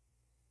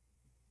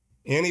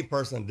 Any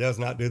person that does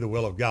not do the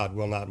will of God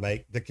will not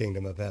make the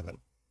kingdom of heaven.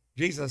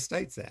 Jesus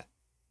states that.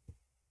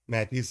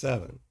 Matthew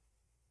 7.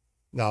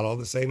 Not all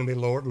that say to me,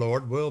 Lord,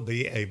 Lord, will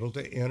be able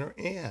to enter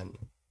in,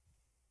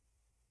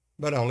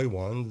 but only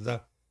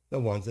the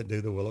ones that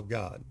do the will of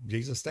God.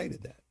 Jesus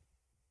stated that.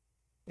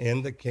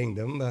 In the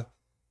kingdom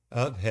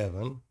of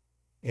heaven,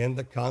 in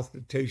the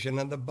constitution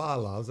and the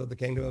bylaws of the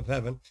kingdom of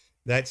heaven,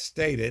 that's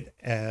stated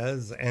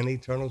as an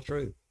eternal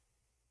truth.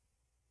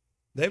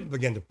 They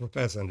began to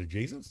profess unto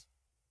Jesus.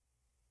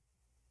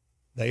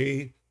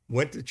 They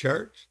went to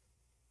church.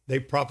 They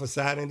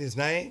prophesied in his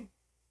name.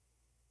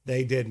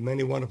 They did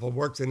many wonderful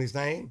works in his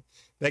name.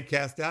 They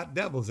cast out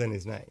devils in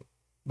his name,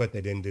 but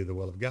they didn't do the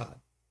will of God.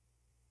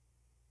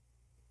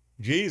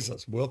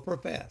 Jesus will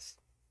profess,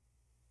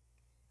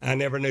 I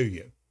never knew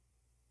you.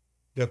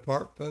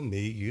 Depart from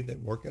me, you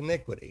that work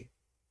iniquity.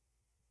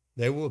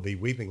 There will be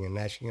weeping and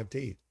gnashing of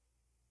teeth.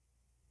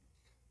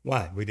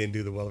 Why? We didn't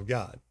do the will of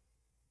God.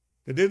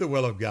 To do the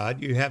will of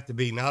God, you have to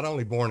be not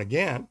only born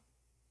again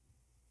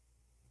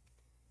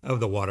of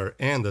the water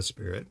and the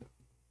Spirit,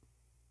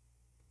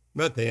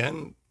 but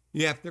then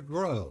you have to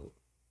grow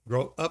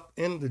up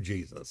into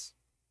Jesus.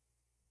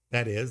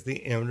 That is the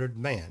inward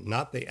man,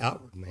 not the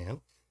outward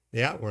man.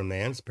 The outward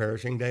man's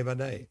perishing day by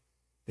day.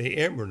 The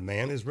inward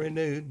man is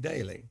renewed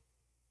daily.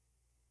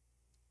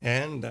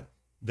 And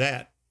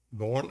that,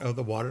 born of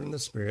the water and the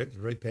Spirit,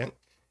 repent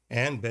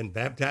and been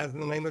baptized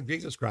in the name of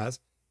Jesus Christ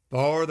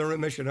for the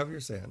remission of your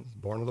sins,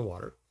 born of the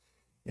water,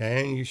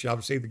 and you shall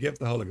receive the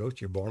gift of the Holy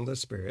Ghost. You're born of the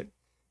Spirit.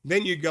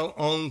 Then you go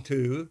on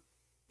to,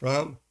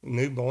 from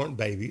newborn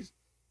babies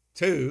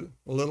to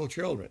little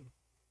children.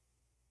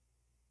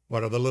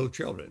 What are the little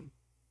children?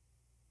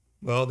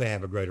 Well, they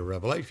have a greater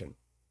revelation.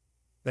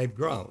 They've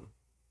grown.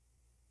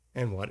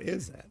 And what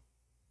is that?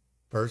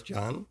 1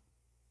 John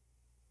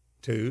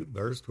 2,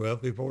 verse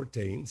 12 through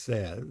 14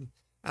 says,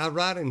 I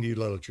write unto you,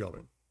 little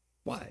children.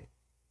 Why?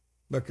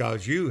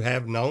 Because you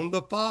have known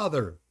the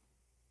Father.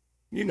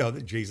 You know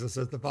that Jesus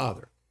is the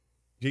Father.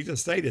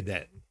 Jesus stated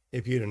that.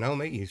 If you'd have known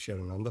me, you should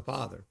have known the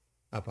Father,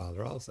 my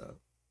Father also.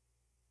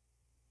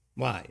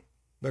 Why?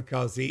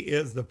 Because he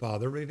is the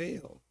Father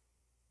revealed.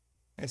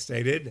 It's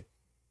stated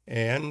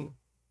in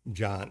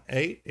John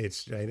 8. It's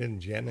stated in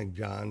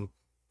John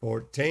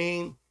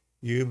 14.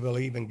 You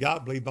believe in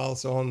God, believe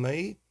also on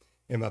me.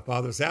 In my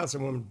Father's house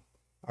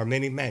are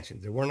many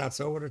mansions. If we're not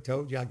so, I would have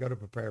told you I go to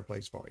prepare a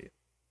place for you.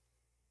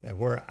 That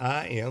where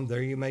I am,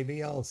 there you may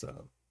be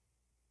also.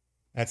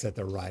 That's at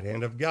the right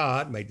hand of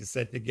God, made to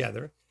sit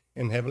together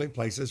in heavenly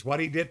places, what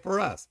he did for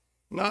us.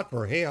 Not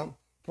for him,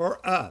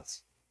 for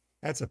us.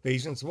 That's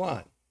Ephesians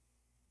 1.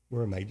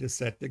 We're made to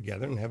sit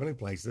together in heavenly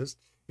places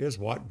is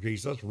what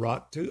Jesus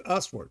wrought to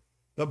usward,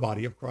 the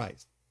body of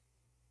Christ.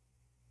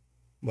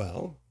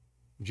 Well,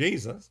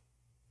 Jesus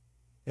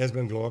has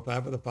been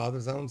glorified for the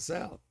Father's own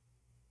self.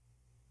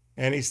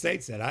 And he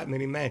states that I have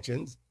many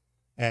mansions,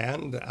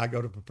 and I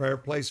go to prepare a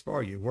place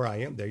for you. Where I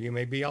am, there you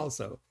may be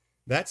also.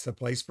 That's the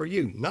place for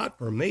you, not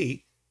for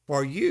me,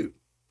 for you.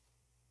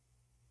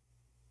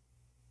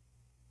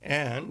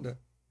 And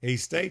he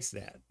states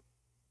that,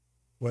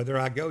 whether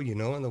I go, you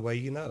know, and the way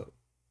you know.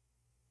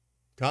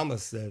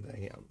 Thomas said to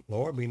him,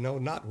 Lord, we know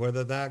not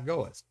whither thou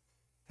goest.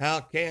 How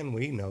can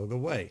we know the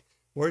way?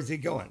 Where's he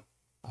going?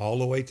 All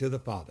the way to the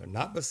Father,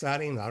 not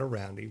beside him, not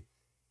around him,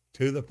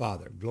 to the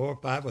Father,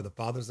 glorified with the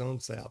Father's own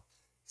self.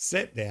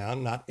 Sit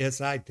down, not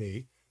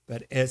S-I-T,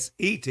 but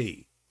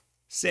S-E-T.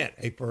 Sit,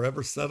 a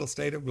forever settled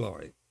state of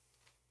glory,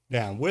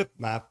 down with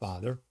my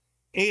Father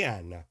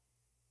in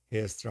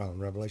his throne.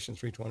 Revelation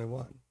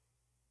 3:21.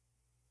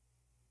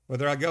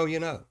 Whither I go, you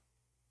know.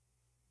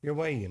 Your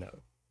way, you know.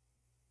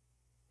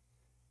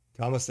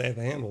 Thomas saith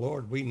to him,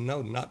 Lord, we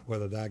know not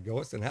whither thou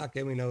goest, and how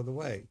can we know the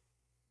way?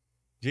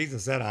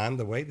 Jesus said, I am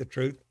the way, the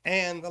truth,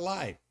 and the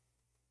life.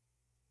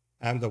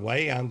 I'm the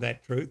way, I'm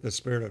that truth, the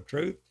Spirit of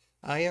truth.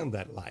 I am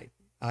that life.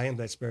 I am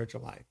that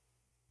spiritual life.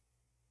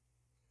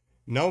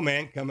 No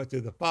man cometh to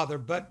the Father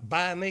but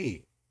by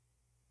me.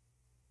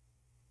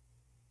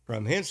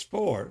 From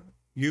henceforth,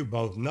 you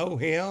both know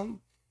him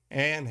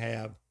and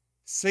have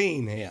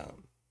seen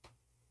him.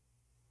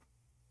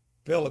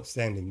 Philip,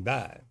 standing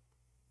by,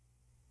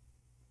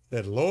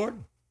 said,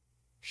 Lord,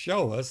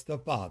 show us the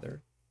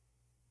Father,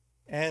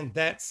 and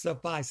that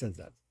suffices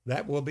us.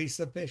 That will be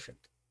sufficient.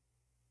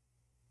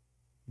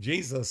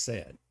 Jesus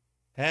said,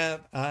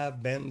 have I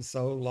been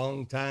so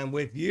long time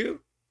with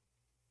you,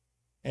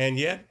 and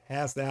yet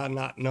hast thou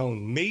not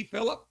known me,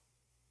 Philip?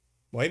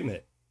 Wait a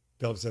minute.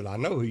 Philip said, I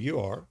know who you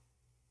are.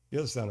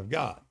 You're the Son of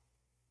God.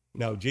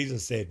 No,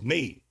 Jesus said,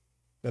 me,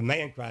 the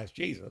man Christ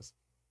Jesus,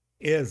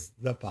 is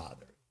the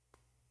Father.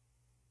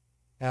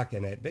 How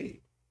can that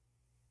be?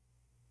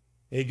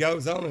 He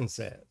goes on and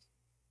says,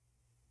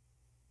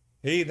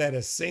 he that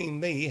has seen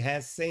me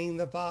has seen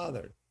the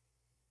Father.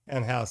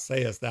 And how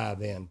sayest thou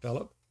then,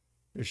 Philip,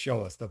 to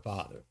show us the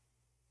Father?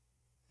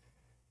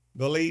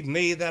 Believe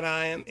me that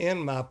I am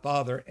in my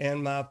Father,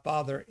 and my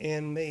Father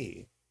in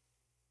me.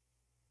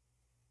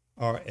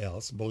 Or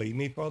else believe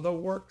me for the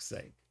work's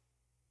sake.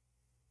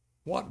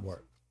 What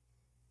work?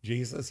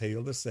 Jesus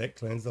healed the sick,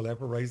 cleansed the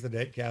leper, raised the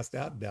dead, cast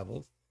out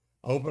devils,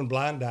 opened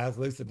blind eyes,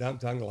 loosed the dumb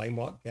tongue, the lame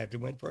walk,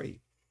 captive went free.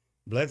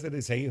 Blessed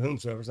is he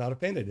whomsoever is not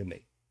offended in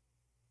me.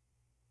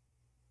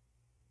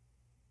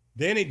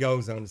 Then he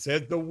goes on and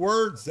says, the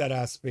words that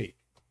I speak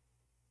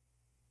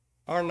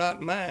are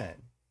not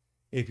mine.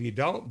 If you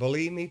don't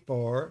believe me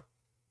for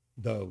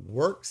the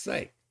work's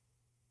sake,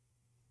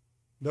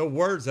 the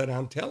words that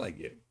I'm telling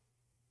you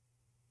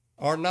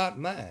are not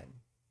mine.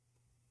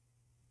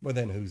 Well,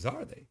 then whose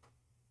are they?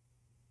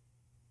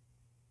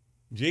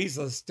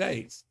 Jesus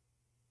states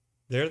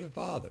they're the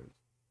Father's.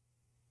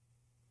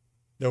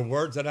 The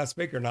words that I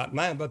speak are not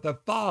mine, but the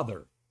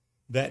Father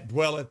that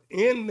dwelleth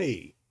in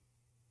me.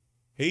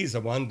 He's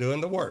the one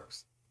doing the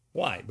works.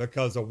 Why?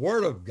 Because the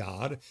word of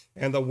God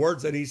and the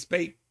words that he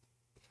speaks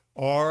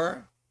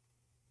are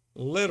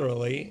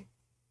literally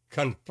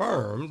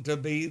confirmed to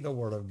be the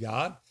word of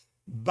God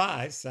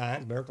by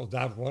signs, miracles,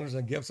 signs, wonders,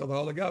 and gifts of the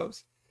Holy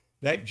Ghost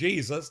that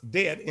Jesus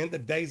did in the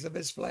days of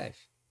his flesh.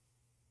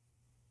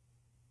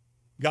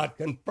 God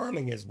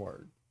confirming his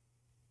word.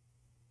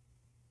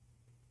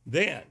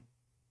 Then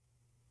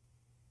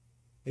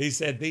he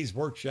said, these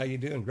works shall you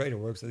do, and greater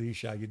works than these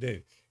shall you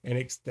do. And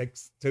it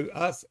sticks to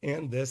us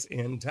in this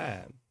end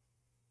time.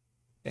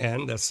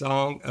 And the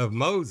song of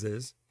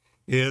Moses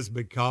is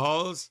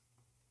because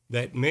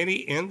that many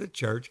in the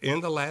church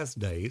in the last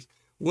days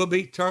will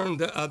be turned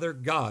to other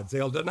gods.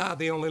 They'll deny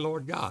the only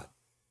Lord God,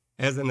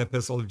 as in the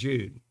Epistle of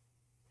Jude.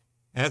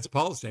 As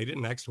Paul stated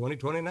in Acts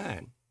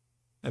 20:29,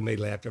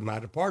 immediately after my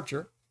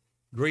departure,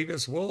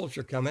 grievous wolves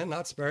shall come in,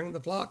 not sparing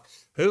the flock.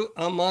 Who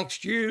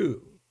amongst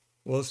you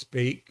will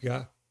speak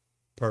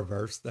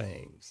perverse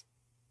things?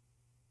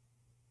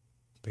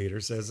 Peter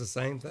says the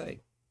same thing.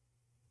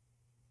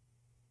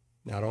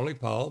 Not only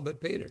Paul,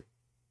 but Peter.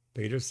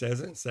 Peter says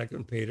it in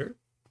 2 Peter,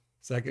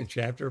 2nd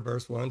chapter,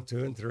 verse 1,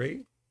 2, and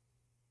 3,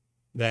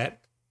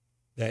 that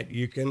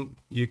you can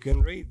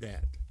read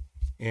that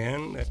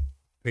in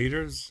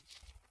Peter's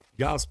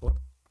gospel,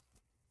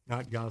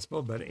 not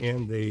gospel, but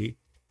in the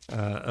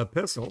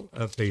epistle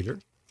of Peter.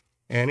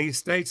 And he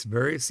states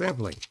very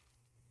simply,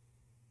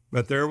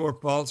 but there were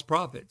false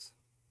prophets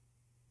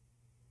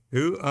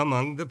who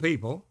among the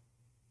people,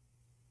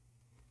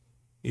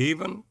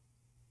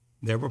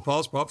 there were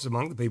false prophets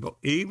among the people,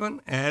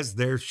 even as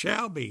there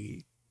shall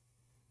be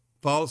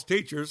false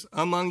teachers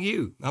among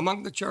you,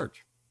 among the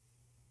church,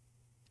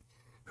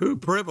 who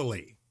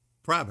privately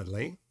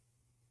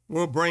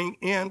will bring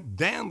in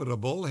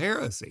damnable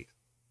heresies.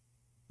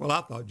 Well,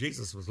 I thought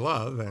Jesus was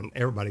love and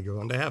everybody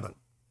going to heaven.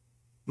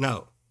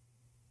 No.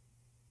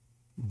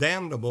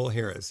 Damnable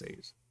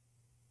heresies,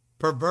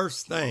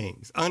 perverse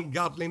things,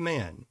 ungodly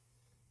men,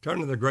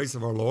 turning the grace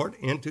of our Lord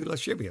into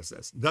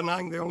lasciviousness,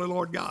 denying the only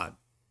Lord God.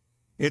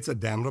 It's a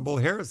damnable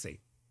heresy.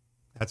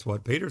 That's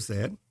what Peter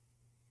said.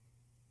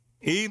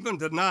 Even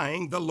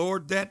denying the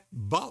Lord that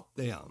bought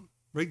them,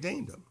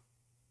 redeemed them,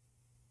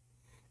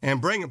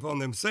 and bring upon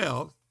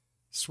themselves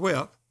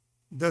swift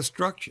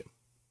destruction.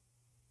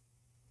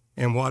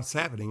 And what's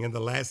happening in the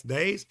last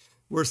days,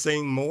 we're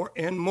seeing more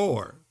and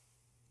more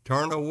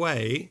turn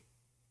away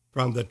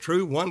from the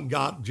true one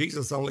God,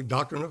 Jesus only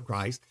doctrine of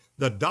Christ,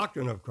 the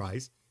doctrine of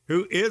Christ,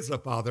 who is the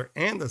Father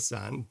and the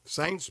Son,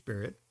 same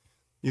Spirit.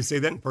 You see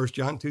that in 1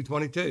 John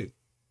 2:22.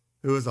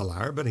 Who is a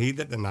liar, but he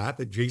that denieth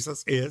that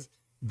Jesus is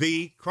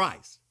the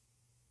Christ.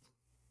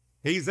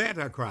 He's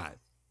Antichrist,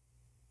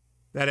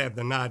 that have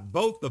denied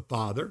both the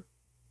Father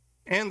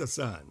and the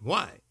Son.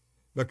 Why?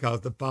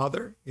 Because the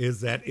Father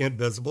is that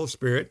invisible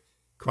Spirit.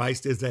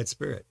 Christ is that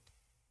Spirit.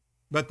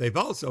 But they've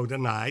also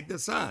denied the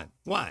Son.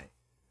 Why?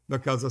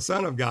 Because the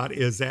Son of God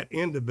is that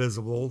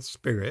indivisible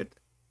Spirit,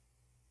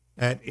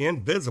 that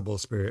invisible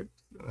Spirit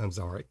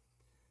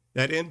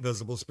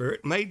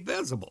made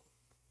visible.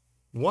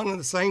 One and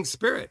the same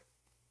Spirit.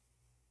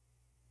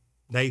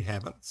 They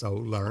haven't so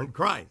learned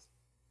Christ.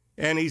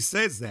 And he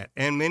says that,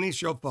 and many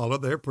shall follow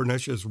their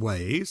pernicious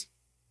ways,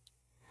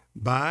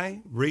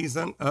 by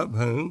reason of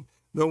whom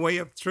the way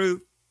of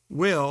truth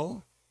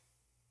will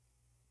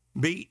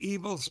be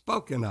evil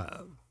spoken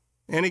of.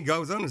 And he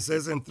goes on and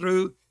says, and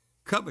through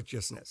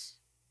covetousness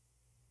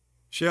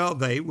shall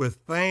they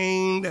with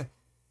feigned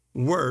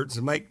words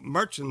make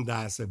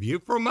merchandise of you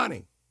for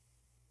money,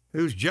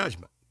 whose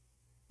judgment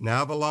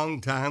now of a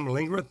long time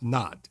lingereth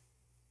not,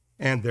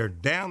 and their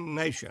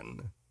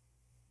damnation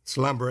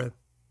slumbereth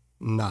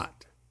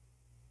not.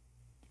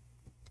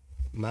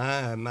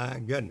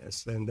 My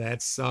goodness. And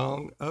that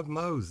song of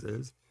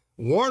Moses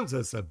warns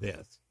us of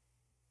this,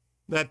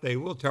 that they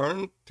will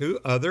turn to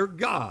other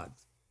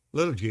gods,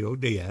 little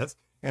G-O-D-S,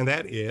 and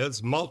that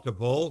is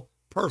multiple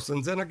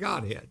persons in a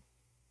Godhead.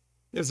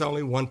 There's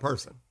only one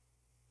person.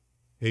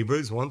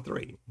 Hebrews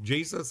 1:3.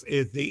 Jesus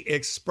is the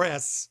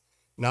express,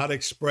 not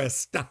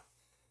expressed,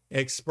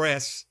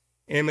 express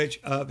image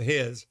of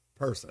his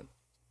person.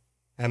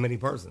 How many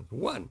persons?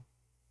 One.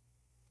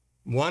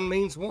 One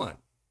means one.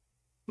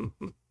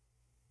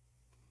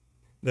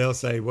 They'll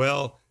say,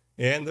 well,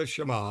 in the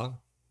Shema,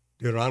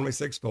 Deuteronomy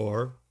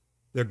 6:4,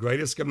 the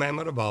greatest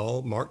commandment of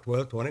all, Mark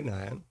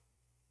 12:29,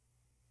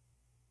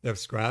 the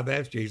scribe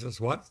asked Jesus,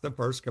 what's the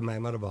first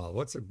commandment of all?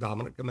 What's the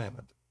dominant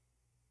commandment?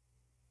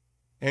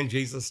 And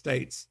Jesus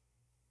states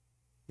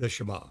the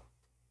Shema.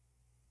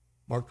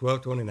 Mark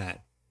 12:29.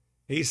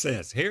 He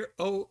says, "Hear,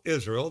 O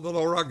Israel, the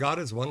Lord our God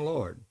is one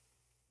Lord."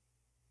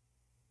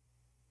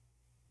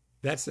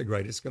 That's the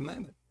greatest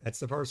commandment. That's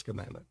the first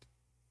commandment.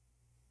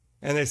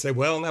 And they say,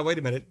 well, now wait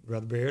a minute,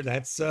 Brother Beard.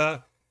 That's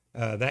that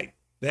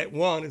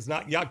one is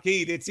not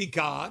Yaqid, it's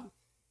Echad.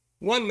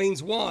 One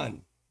means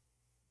one.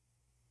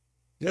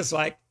 Just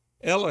like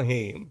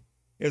Elohim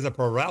is a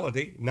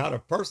plurality, not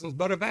of persons,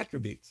 but of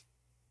attributes.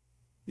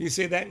 You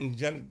see that in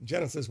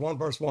Genesis 1,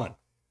 verse 1.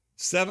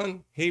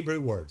 7 Hebrew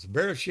words: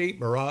 Bereshit,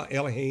 Bara,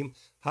 Elohim,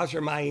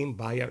 Hashemayim,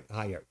 Bayat,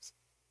 Hayers.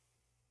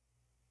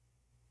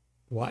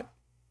 What?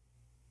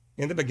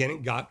 In the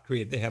beginning, God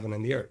created the heaven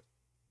and the earth.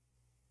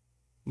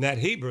 And that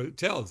Hebrew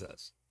tells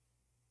us,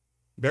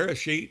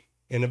 Bereshit,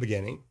 in the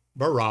beginning,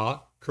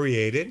 Bara,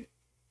 created,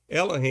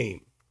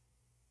 Elohim.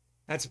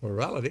 That's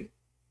plurality,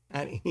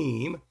 and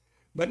Him.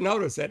 But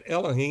notice that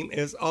Elohim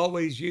is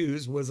always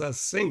used with a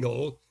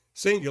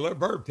singular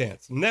verb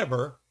tense.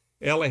 Never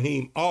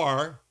Elohim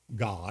are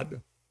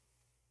God.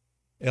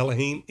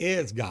 Elohim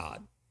is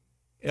God.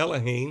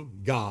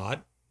 Elohim,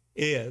 God,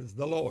 is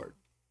the Lord.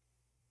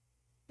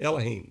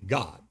 Elohim,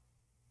 God.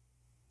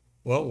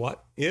 Well,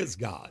 what is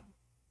God?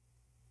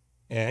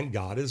 And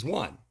God is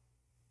one.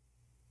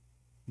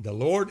 The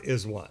Lord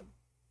is one.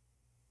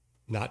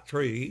 Not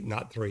three,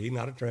 not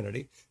a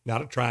trinity,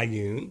 not a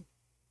triune.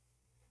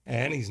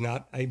 And he's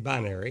not a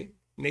binary.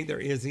 Neither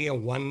is he a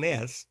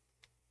oneness.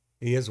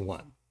 He is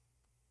one.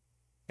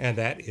 And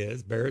that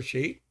is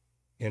Bereshit,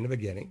 in the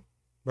beginning.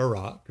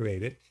 Bara,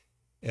 created.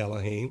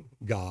 Elohim,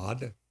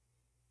 God.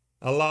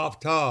 Aleph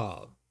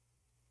Tav.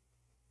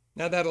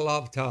 Now that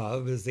Aleph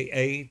Tav is the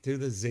A to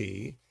the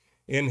Z.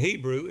 In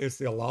Hebrew, it's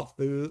the Aleph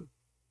through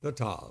the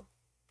Tav.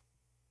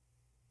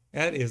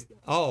 That is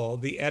all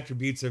the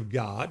attributes of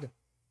God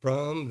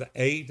from the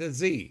A to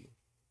Z.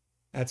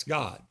 That's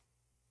God.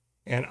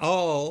 And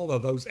all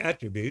of those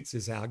attributes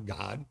is how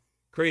God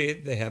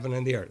created the heaven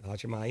and the earth.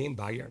 Hashemayim,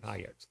 Bayat,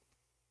 Hayers.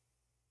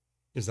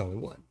 There's only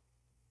one.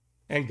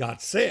 And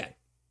God said,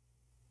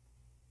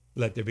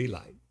 let there be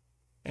light.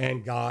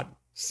 And God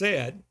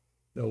said,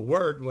 the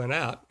word went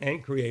out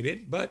and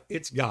created, but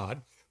it's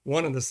God,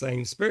 one and the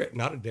same spirit,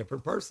 not a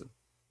different person.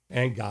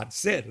 And God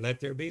said, let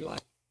there be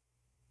light.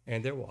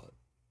 And there was.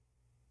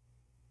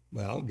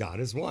 Well, God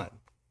is one.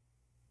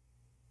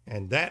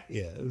 And that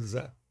is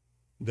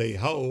the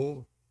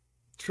whole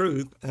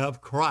truth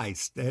of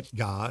Christ, that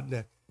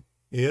God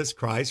is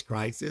Christ,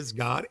 Christ is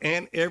God,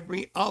 and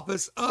every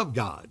office of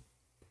God.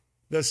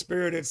 The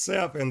Spirit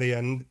itself in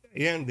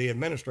the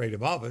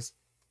administrative office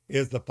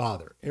is the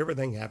Father.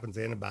 Everything happens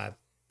in and by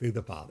through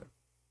the Father.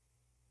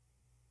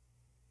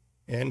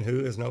 And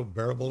who is no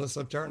variableness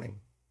of turning.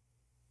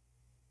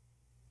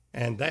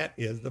 And that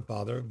is the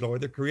Father of glory,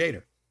 the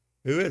Creator.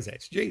 Who is that?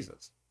 It's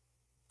Jesus.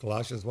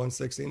 Colossians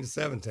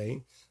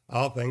 1:16-17,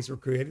 all things were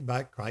created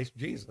by Christ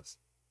Jesus.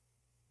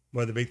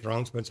 Whether it be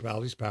thrones,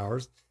 principalities,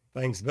 powers,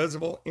 things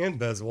visible,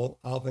 invisible,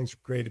 all things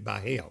were created by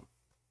him.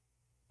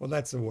 Well,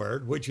 that's the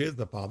Word, which is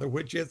the Father,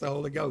 which is the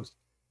Holy Ghost.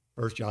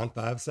 1 John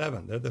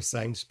 5:7, they're the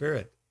same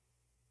Spirit.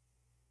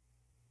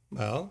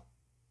 Well,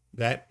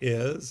 that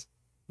is,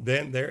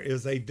 then there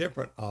is a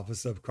different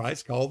office of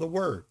Christ called the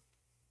Word.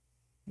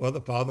 Well, the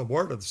Father and the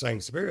Word are the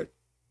same Spirit.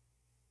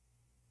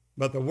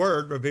 But the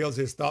Word reveals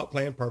his thought,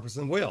 plan, purpose,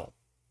 and will.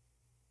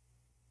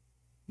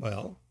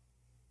 Well,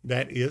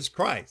 that is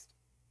Christ.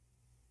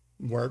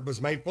 The Word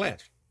was made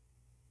flesh.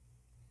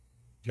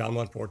 John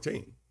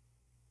 1:14.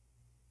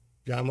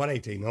 John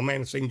 1:18. No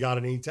man has seen God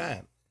at any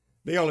time.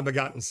 The only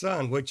begotten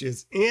Son, which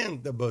is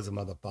in the bosom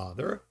of the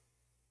Father,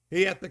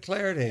 he hath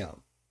declared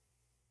him.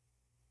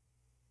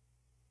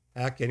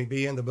 How can he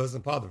be in the bosom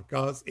of the Father?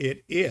 Because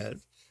it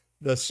is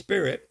the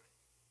Spirit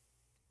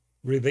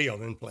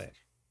revealed in flesh.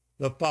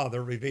 The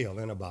Father revealed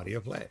in a body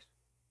of flesh.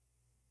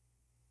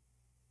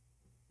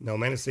 No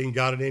man has seen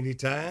God at any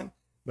time,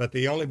 but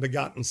the only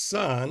begotten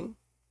Son,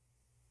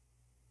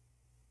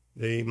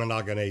 the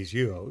monogenes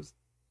huos,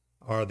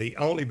 or the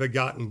only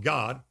begotten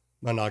God,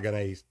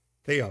 monogenes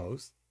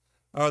theos,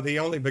 or the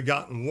only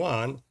begotten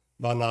one,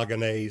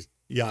 monogenes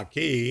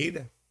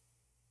Yaqid,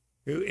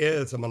 who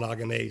is a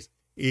monogenes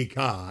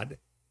Echad,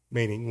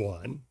 meaning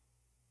one,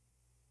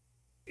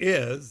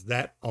 is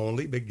that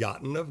only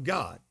begotten of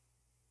God.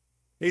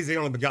 He's the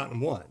only begotten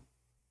one.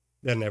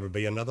 There'll never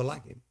be another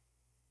like him.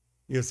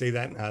 You'll see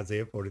that in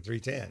Isaiah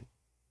 43:10.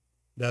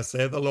 Thus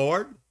saith the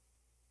Lord,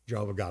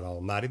 Jehovah God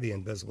Almighty, the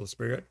invisible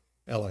Spirit,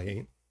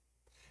 Elohim,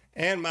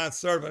 and my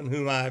servant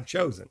whom I have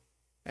chosen.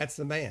 That's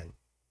the man.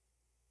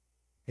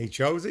 He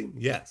chose him?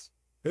 Yes.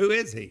 Who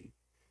is he?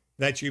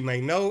 That you may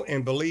know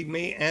and believe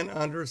me and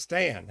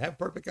understand. Have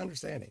perfect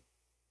understanding.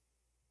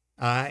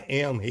 I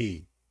am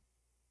he.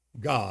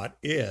 God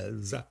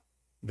is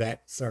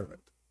that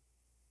servant.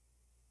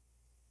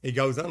 He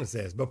goes on and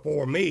says,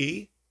 before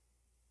me,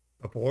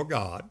 before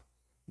God,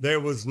 there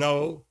was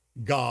no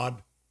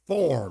God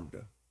formed.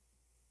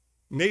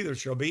 Neither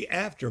shall be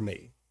after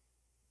me.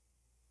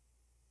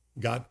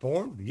 God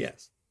formed?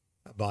 Yes.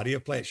 A body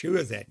of flesh. Who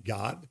is that?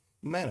 God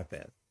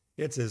manifest.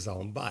 It's his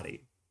own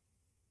body.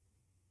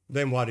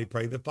 Then what did he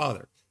pray the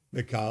Father?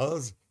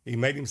 because he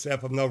made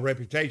himself of no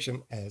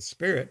reputation as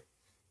spirit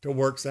to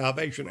work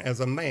salvation as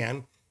a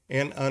man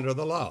and under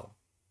the law.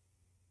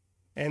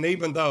 And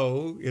even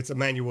though it's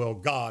Emmanuel,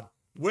 God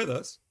with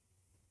us,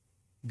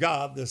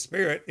 God, the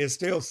Spirit, is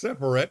still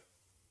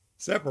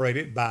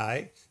separated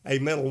by a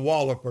middle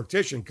wall of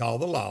partition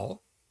called the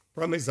law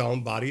from his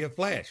own body of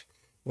flesh.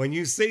 When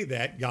you see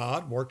that,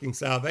 God working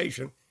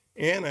salvation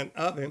in and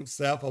of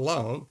himself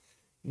alone,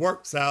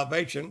 worked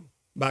salvation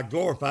by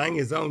glorifying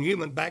his own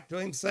human back to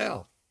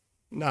himself,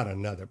 not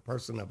another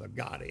person of the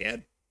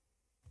Godhead.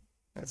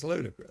 That's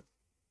ludicrous.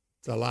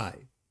 It's a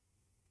lie.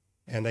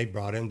 And they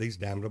brought in these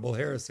damnable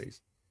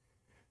heresies.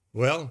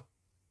 Well,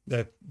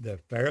 the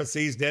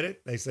Pharisees did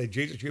it. They say,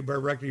 Jesus, you bear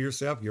record of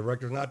yourself. Your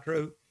record is not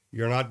true.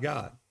 You're not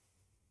God.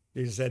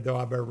 Jesus said, though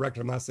I bear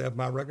record of myself,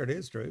 my record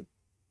is true.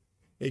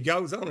 He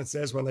goes on and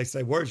says, when they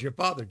say, where's your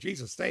Father?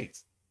 Jesus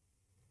states,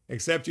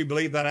 except you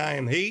believe that I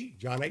am he,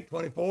 John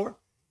 8:24,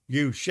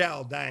 you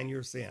shall die in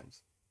your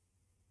sins.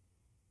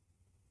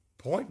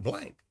 Point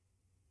blank.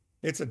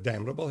 It's a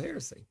damnable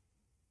heresy.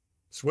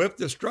 Swift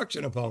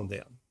destruction upon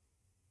them,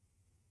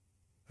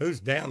 whose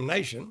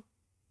damnation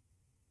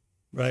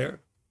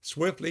there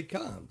swiftly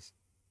comes.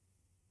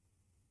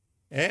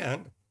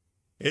 And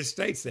it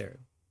states there,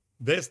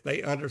 this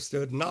they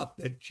understood not,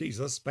 that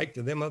Jesus spake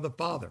to them of the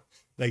Father.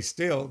 They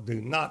still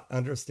do not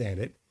understand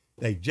it.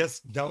 They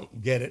just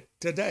don't get it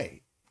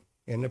today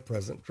in the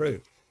present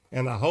truth.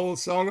 And the whole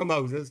Song of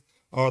Moses,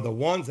 or the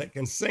ones that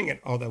can sing it,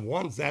 are the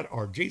ones that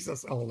are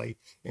Jesus only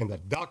in the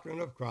doctrine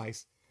of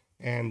Christ.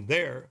 And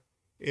there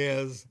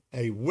is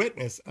a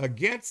witness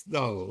against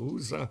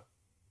those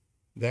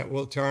that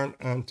will turn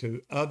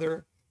unto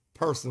other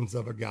persons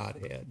of a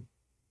Godhead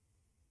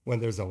when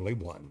there's only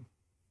one.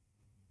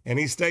 And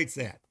he states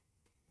that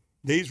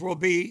these will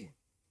be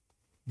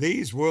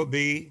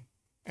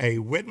a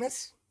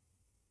witness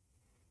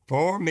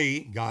for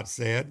me, God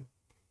said,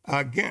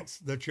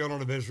 against the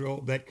children of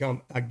Israel that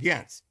come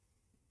against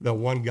the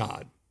one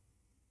God.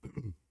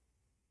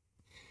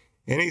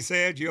 And he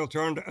said, you'll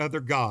turn to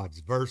other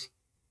gods.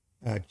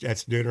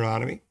 That's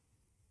Deuteronomy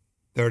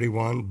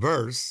 31,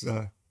 verse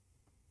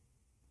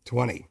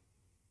 20.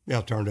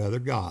 They'll turn to other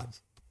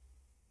gods.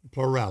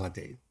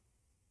 Plurality,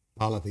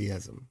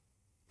 polytheism.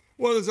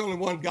 Well, there's only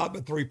one God,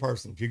 but three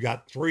persons. You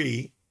got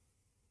three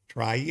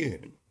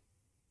triune,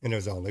 and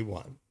there's only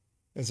one.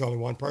 There's only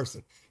one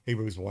person.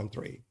 Hebrews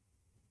 1:3.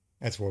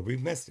 That's where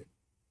we've missed it.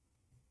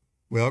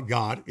 Well,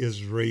 God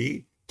is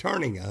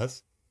returning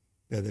us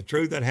to the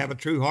true that have a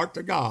true heart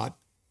to God.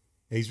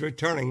 He's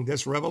returning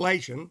this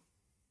revelation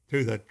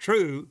to the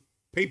true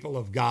people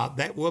of God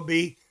that will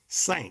be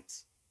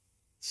saints,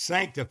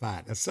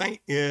 sanctified. A saint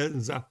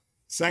is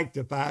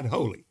sanctified,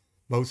 holy,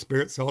 both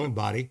spirit, soul, and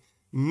body,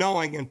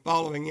 knowing and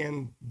following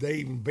in,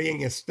 they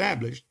being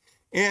established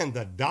in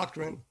the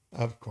doctrine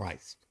of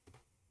Christ.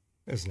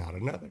 There's not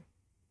another.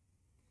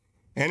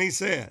 And he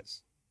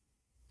says,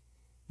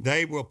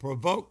 they will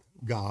provoke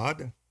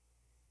God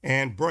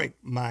and break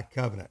my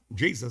covenant.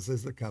 Jesus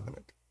is the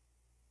covenant.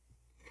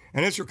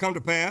 And it shall come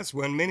to pass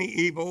when many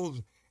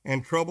evils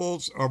and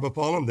troubles are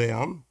befallen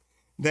them,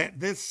 that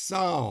this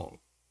song,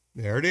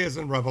 there it is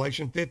in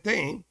Revelation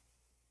 15,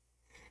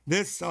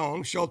 this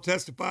song shall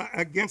testify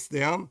against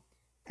them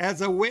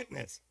as a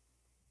witness.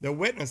 The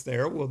witness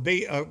there will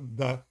be of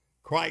the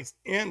Christ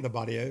in the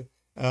body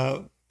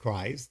of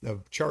Christ,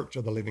 the church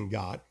of the living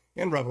God,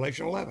 in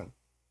Revelation 11.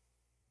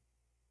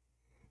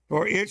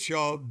 For it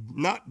shall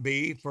not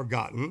be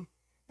forgotten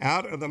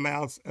out of the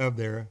mouths of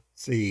their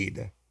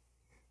seed.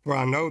 For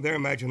I know their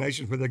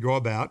imaginations where they go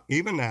about,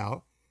 even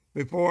now,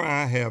 before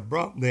I have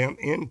brought them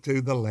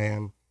into the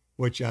land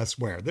which I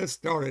swear. This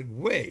started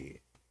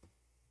way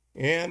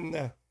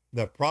in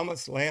the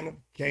promised land of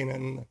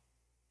Canaan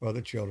for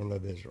the children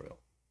of Israel.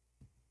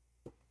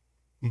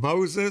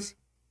 Moses,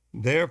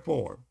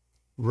 therefore,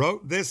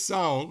 wrote this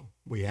song,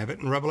 we have it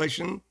in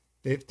Revelation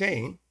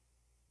 15,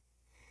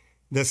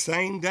 the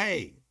same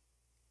day,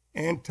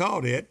 and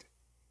taught it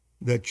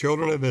the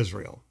children of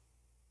Israel.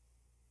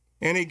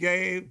 And he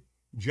gave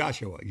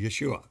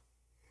Yeshua,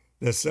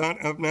 the son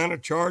of Nun, a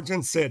charge,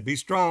 and said, be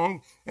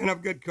strong and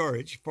of good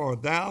courage, for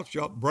thou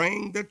shalt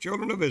bring the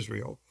children of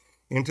Israel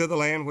into the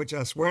land which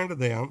I swear unto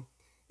them,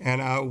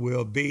 and I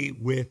will be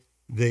with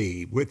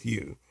thee, with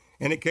you.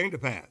 And it came to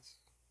pass,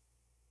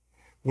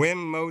 when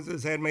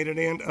Moses had made an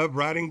end of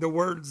writing the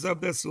words of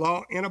this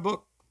law in a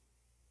book,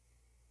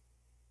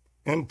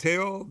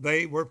 until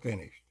they were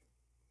finished,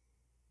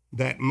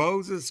 that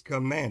Moses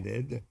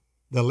commanded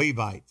the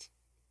Levites,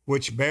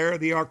 which bear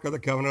the ark of the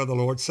covenant of the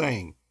Lord,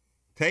 saying,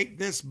 take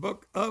this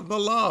book of the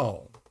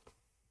law,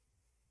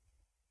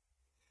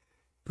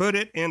 put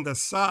it in the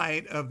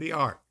side of the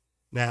ark.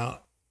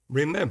 Now,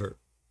 remember,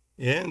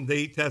 in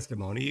the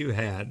testimony, you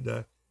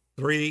had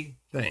three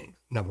things.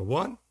 Number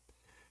one,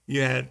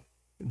 you had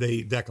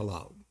the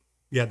Decalogue.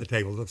 You had the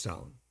tables of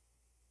stone.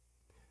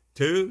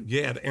 Two,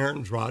 you had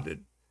Aaron's rod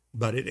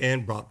budded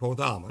and brought forth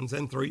almonds.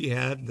 And three, you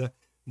had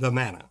the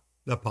manna,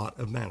 the pot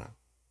of manna,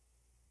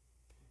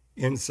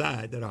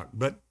 inside that ark.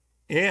 But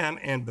in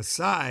and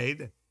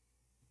beside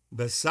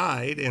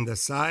in the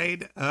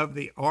side of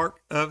the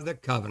Ark of the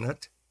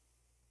Covenant,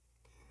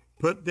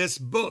 put this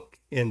book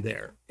in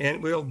there, and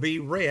it will be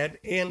read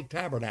in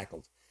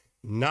tabernacles,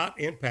 not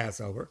in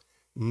Passover,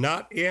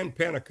 not in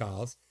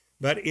Pentecost,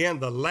 but in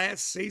the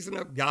last season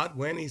of God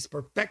when he's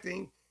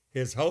perfecting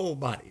his whole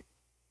body.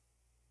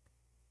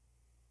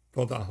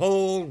 For the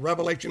whole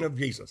revelation of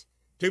Jesus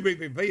to be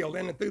revealed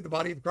in and through the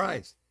body of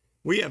Christ.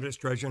 We have this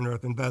treasure in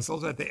earthen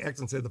vessels, that the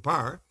excellency of the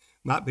power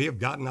might be of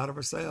God and not of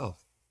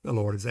ourselves. The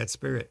Lord is that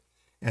Spirit.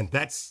 And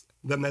that's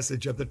the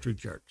message of the true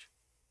church.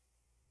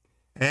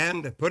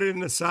 And put it in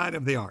the side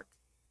of the ark.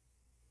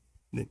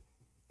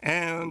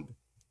 And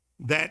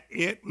that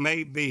it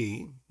may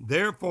be,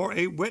 therefore,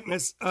 a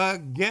witness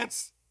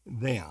against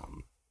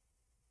them.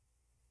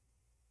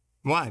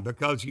 Why?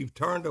 Because you've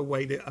turned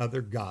away to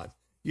other gods.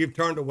 You've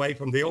turned away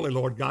from the only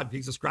Lord God,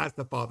 Jesus Christ,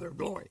 the Father of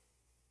glory.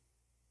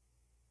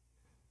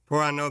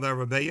 For I know thy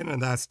rebellion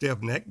and thy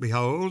stiff neck.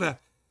 Behold,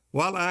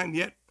 while I am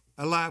yet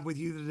alive with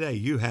you today,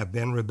 you have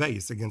been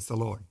rebellious against the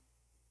Lord.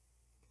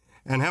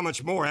 And how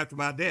much more after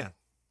my death?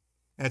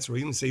 That's where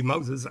you can see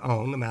Moses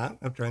on the Mount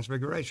of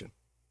Transfiguration.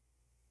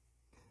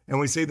 And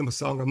we see the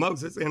Song of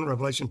Moses in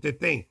Revelation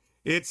 15.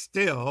 It's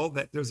still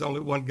that there's only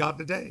one God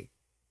today.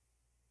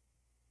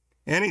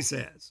 And he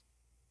says,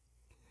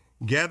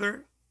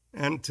 gather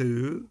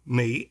unto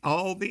me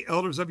all the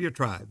elders of your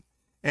tribe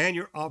and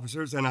your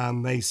officers, and I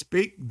may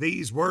speak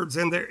these words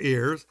in their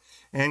ears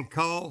and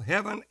call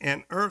heaven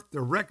and earth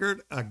to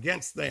record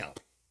against them.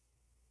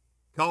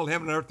 Call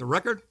heaven and earth to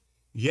record?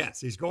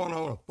 Yes, he's going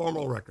on a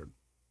formal record.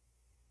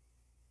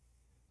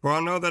 For I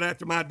know that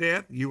after my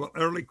death, you will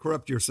utterly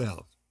corrupt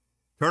yourselves.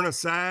 Turn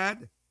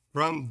aside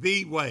from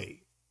the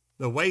way.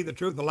 The way, the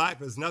truth, the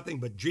life is nothing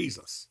but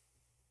Jesus,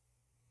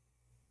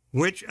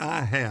 which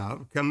I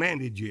have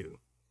commanded you.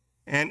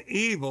 And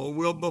evil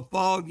will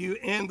befall you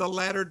in the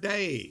latter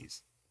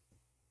days.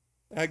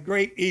 A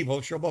great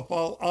evil shall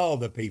befall all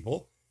the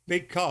people,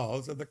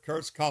 because of the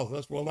curse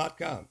causeless will not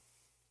come.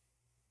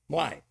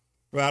 Why?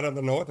 For out of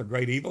the north a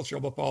great evil shall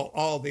befall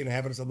all the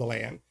inhabitants of the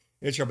land.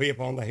 It shall be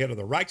upon the head of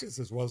the righteous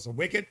as well as the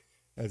wicked.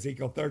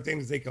 Ezekiel 13,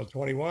 Ezekiel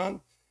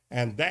 21.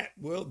 And that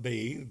will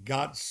be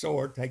God's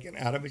sword taken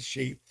out of his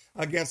sheath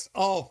against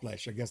all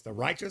flesh, against the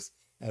righteous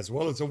as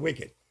well as the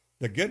wicked.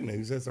 The good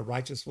news is the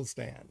righteous will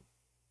stand.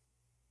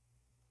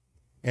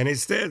 And it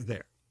says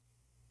there,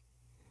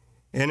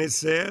 and it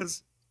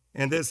says,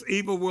 and this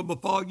evil will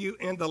befall you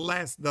in the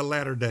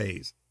latter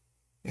days.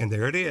 And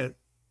there it is.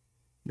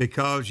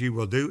 Because you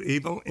will do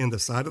evil in the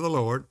sight of the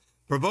Lord,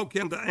 provoke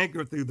him to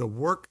anger through the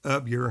work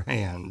of your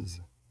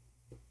hands.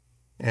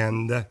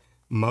 And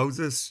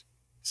Moses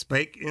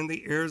spake in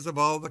the ears of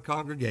all the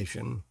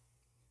congregation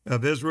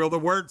of Israel the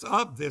words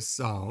of this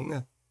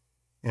song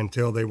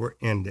until they were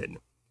ended.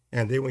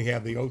 And then we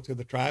have the oath to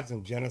the tribes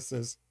in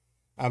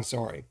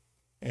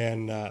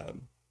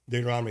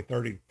Deuteronomy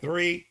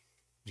 33,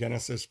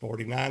 Genesis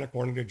 49,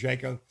 according to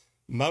Jacob,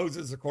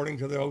 Moses, according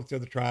to the oath to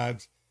the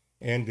tribes,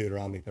 and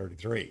Deuteronomy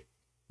 33.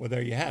 Well,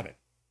 there you have it.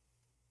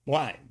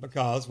 Why?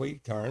 Because we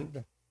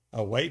turned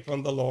away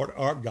from the Lord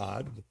our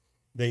God,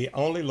 the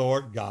only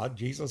Lord God,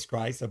 Jesus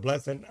Christ, the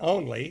blessed and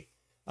only,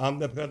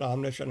 omnipotent,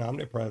 omniscient,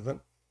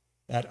 omnipresent,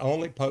 that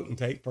only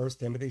potentate, 1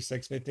 Timothy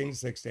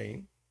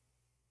 6:15-16,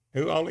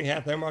 who only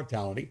hath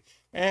immortality,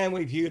 and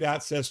we've hewed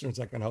out cisterns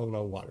that can hold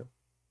no water.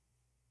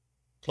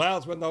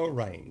 Clouds with no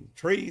rain,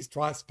 trees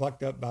twice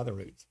plucked up by the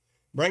roots,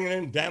 bringing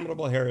in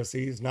damnable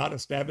heresies not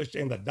established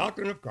in the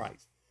doctrine of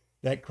Christ,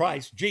 that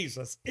Christ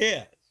Jesus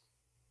is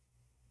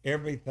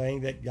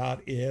everything that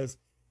God is.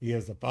 He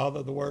is the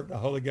Father, the Word, the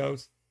Holy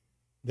Ghost.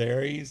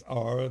 These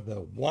are the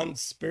one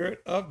Spirit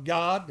of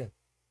God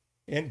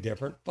in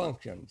different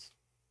functions.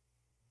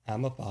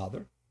 I'm a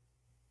father.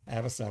 I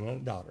have a son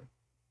and a daughter.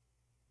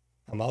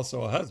 I'm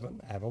also a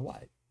husband. I have a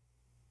wife.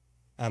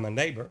 I'm a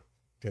neighbor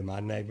to my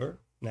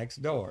neighbor next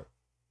door.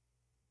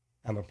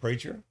 I'm a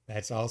preacher.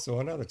 That's also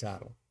another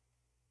title.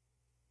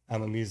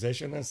 I'm a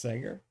musician, a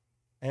singer,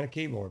 and a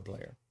keyboard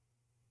player.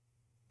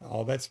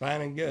 All that's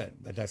fine and good,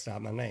 but that's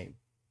not my name.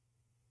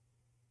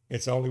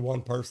 It's only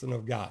one person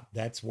of God.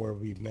 That's where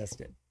we've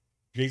missed it.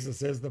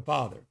 Jesus is the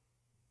Father.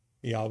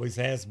 He always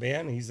has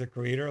been. He's the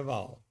creator of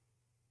all.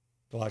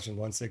 Colossians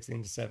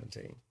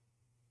 1:16-17.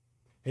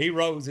 He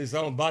rose his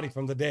own body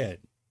from the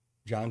dead.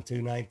 John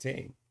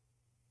 2:19.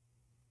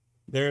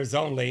 There is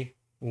only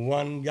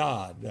one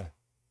God,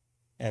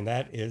 and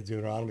that is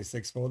Deuteronomy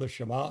 6:4, the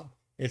Shema.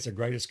 It's the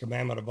greatest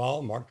commandment of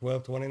all, Mark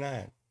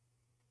 12:29.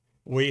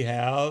 We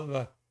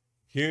have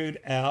hewed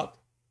out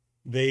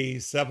the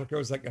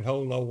sepulchres that can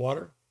hold no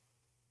water,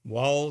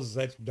 walls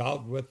that's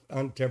daubed with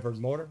untempered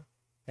mortar,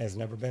 has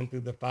never been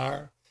through the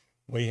fire.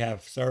 We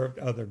have served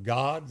other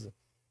gods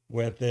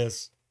with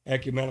this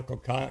ecumenical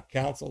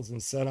councils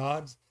and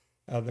synods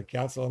of the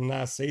Council of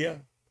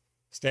Nicaea,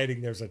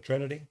 stating there's a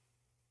Trinity.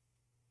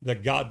 The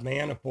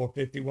God-man of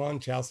 451,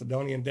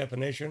 Chalcedonian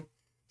definition,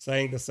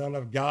 saying the Son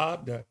of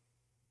God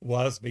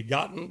was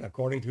begotten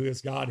according to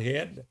his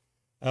Godhead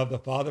of the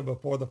Father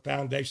before the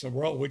foundation of the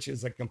world, which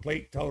is a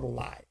complete, total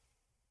lie.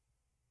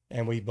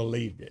 And we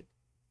believed it.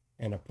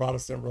 And the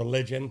Protestant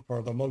religion,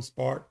 for the most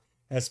part,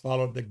 has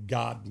followed the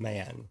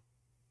God-man.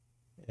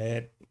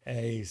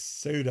 A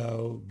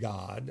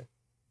pseudo-God,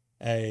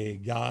 a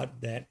God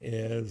that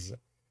is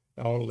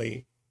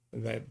only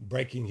that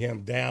breaking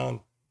him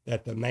down,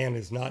 that the man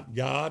is not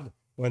God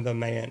when the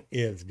man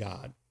is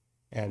God.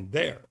 And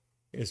there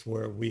is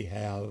where we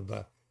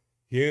have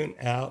hewn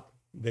out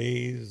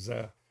these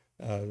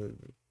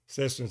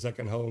cisterns that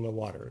can hold no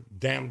water,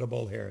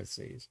 damnable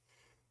heresies,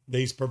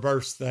 these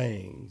perverse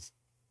things,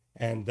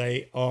 and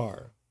they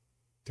are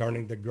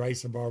turning the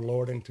grace of our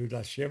Lord into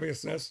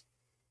lasciviousness,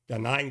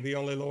 denying the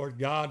only Lord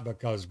God,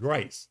 because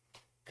grace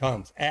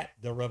comes at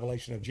the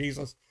revelation of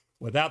Jesus.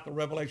 Without the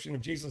revelation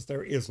of Jesus,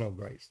 there is no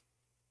grace.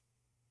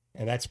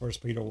 And that's 1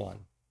 Peter 1.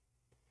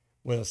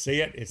 We'll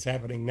see it. It's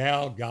happening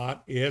now. God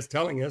is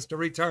telling us to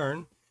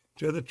return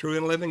to the true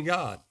and living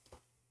God.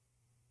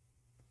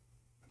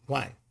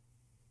 Why?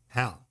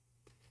 How?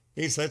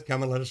 He said,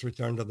 come and let us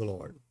return to the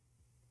Lord.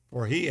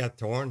 For he hath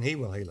torn, he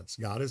will heal us.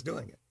 God is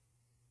doing it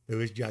through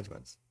his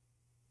judgments.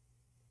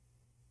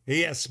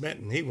 He has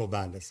smitten, he will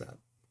bind us up.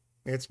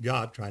 It's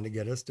God trying to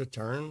get us to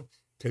turn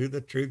to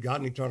the true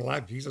God and eternal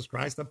life, Jesus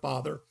Christ, the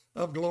Father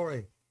of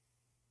glory,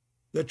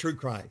 the true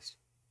Christ.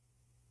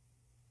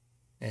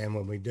 And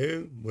when we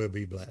do, we'll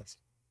be blessed.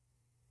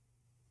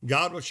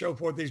 God will show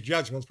forth these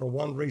judgments for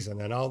one reason,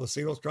 and all the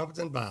seals, trumpets,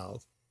 and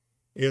vials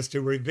is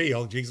to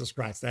reveal Jesus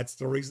Christ. That's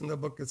the reason the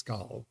book is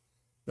called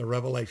The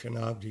Revelation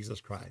of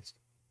Jesus Christ.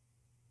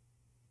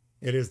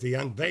 It is the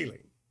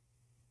unveiling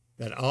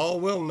that all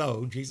will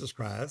know Jesus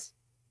Christ,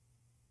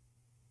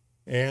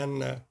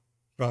 and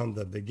from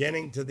the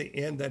beginning to the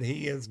end that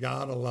he is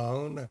God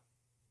alone,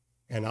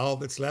 and all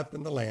that's left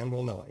in the land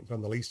will know him,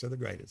 from the least to the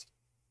greatest.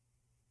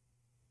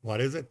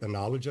 What is it? The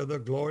knowledge of the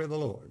glory of the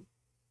Lord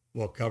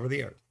will cover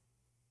the earth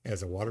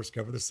as the waters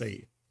cover the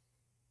sea.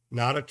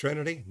 Not a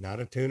trinity, not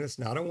a two-ness,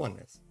 not a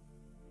oneness,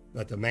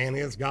 but the man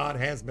is God,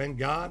 has been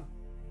God,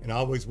 and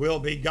always will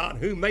be God,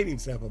 who made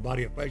himself a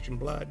body of flesh and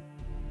blood.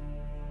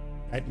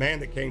 That man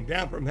that came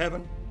down from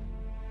heaven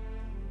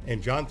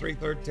in John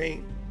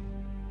 3:13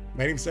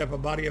 made himself a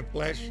body of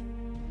flesh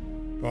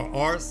for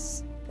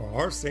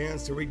our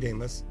sins, to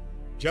redeem us,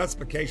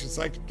 justification,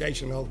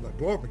 sanctification, ultimate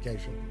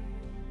glorification,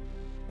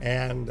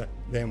 and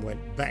then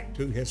went back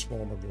to his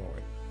former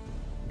glory,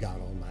 God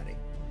Almighty.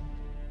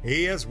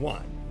 He is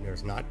one.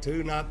 There's not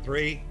two, not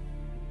three.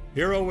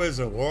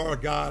 Heroism or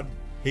God,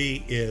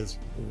 he is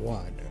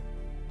one.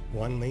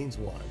 One means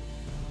one.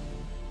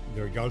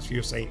 Regardless if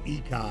you're saying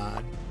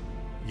Echad,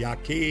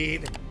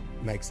 Yaqid,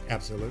 makes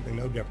absolutely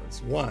no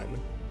difference. One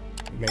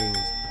means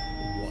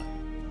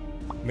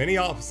one. Many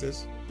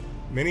offices,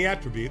 many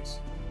attributes,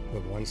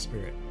 but one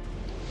spirit.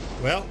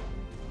 Well,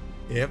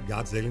 if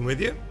God's dealing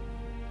with you,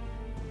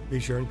 be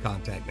sure and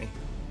contact me.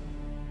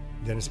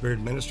 Dennis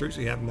Beard Ministries,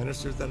 we have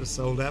ministers that are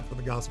sold out for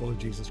the gospel of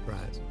Jesus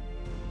Christ,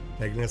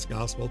 taking this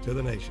gospel to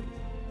the nations.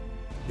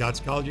 God's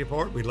called you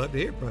for it. We'd love to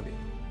hear from you.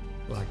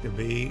 We'd like to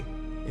be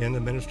in the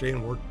ministry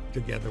and work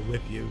together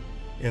with you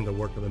in the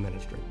work of the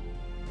ministry.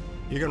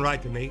 You can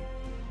write to me,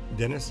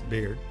 Dennis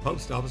Beard,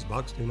 Post Office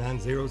Box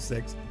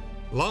 2906,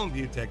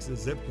 Longview,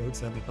 Texas, zip code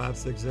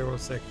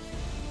 75606.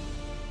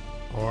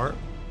 Or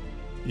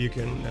you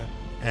can,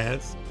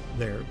 as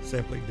there,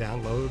 simply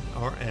download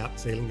our app,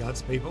 Sealing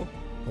God's People,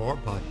 for our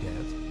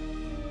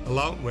podcast,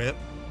 along with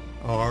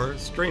our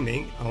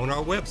streaming on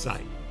our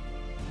website,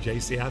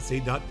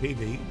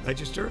 jcic.tv.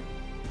 Register.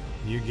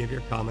 You give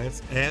your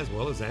comments as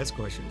well as ask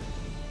questions.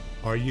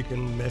 Or you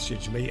can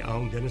message me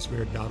on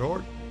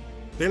dennisbeard.org,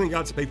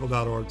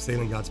 sealinggodspeople.org,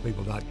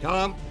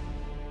 sealinggodspeople.com.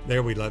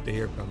 There, we'd love to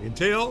hear from you.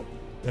 Until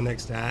the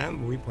next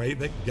time, we pray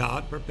that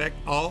God perfect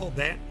all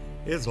that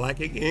is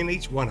lacking in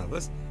each one of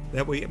us,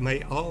 that we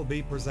may all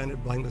be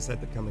presented blameless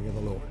at the coming of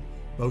the Lord,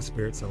 both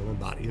spirit, soul, and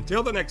body.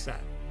 Until the next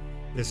time,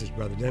 this is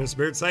Brother Dennis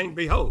Beard saying,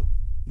 behold,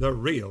 the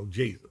real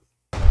Jesus.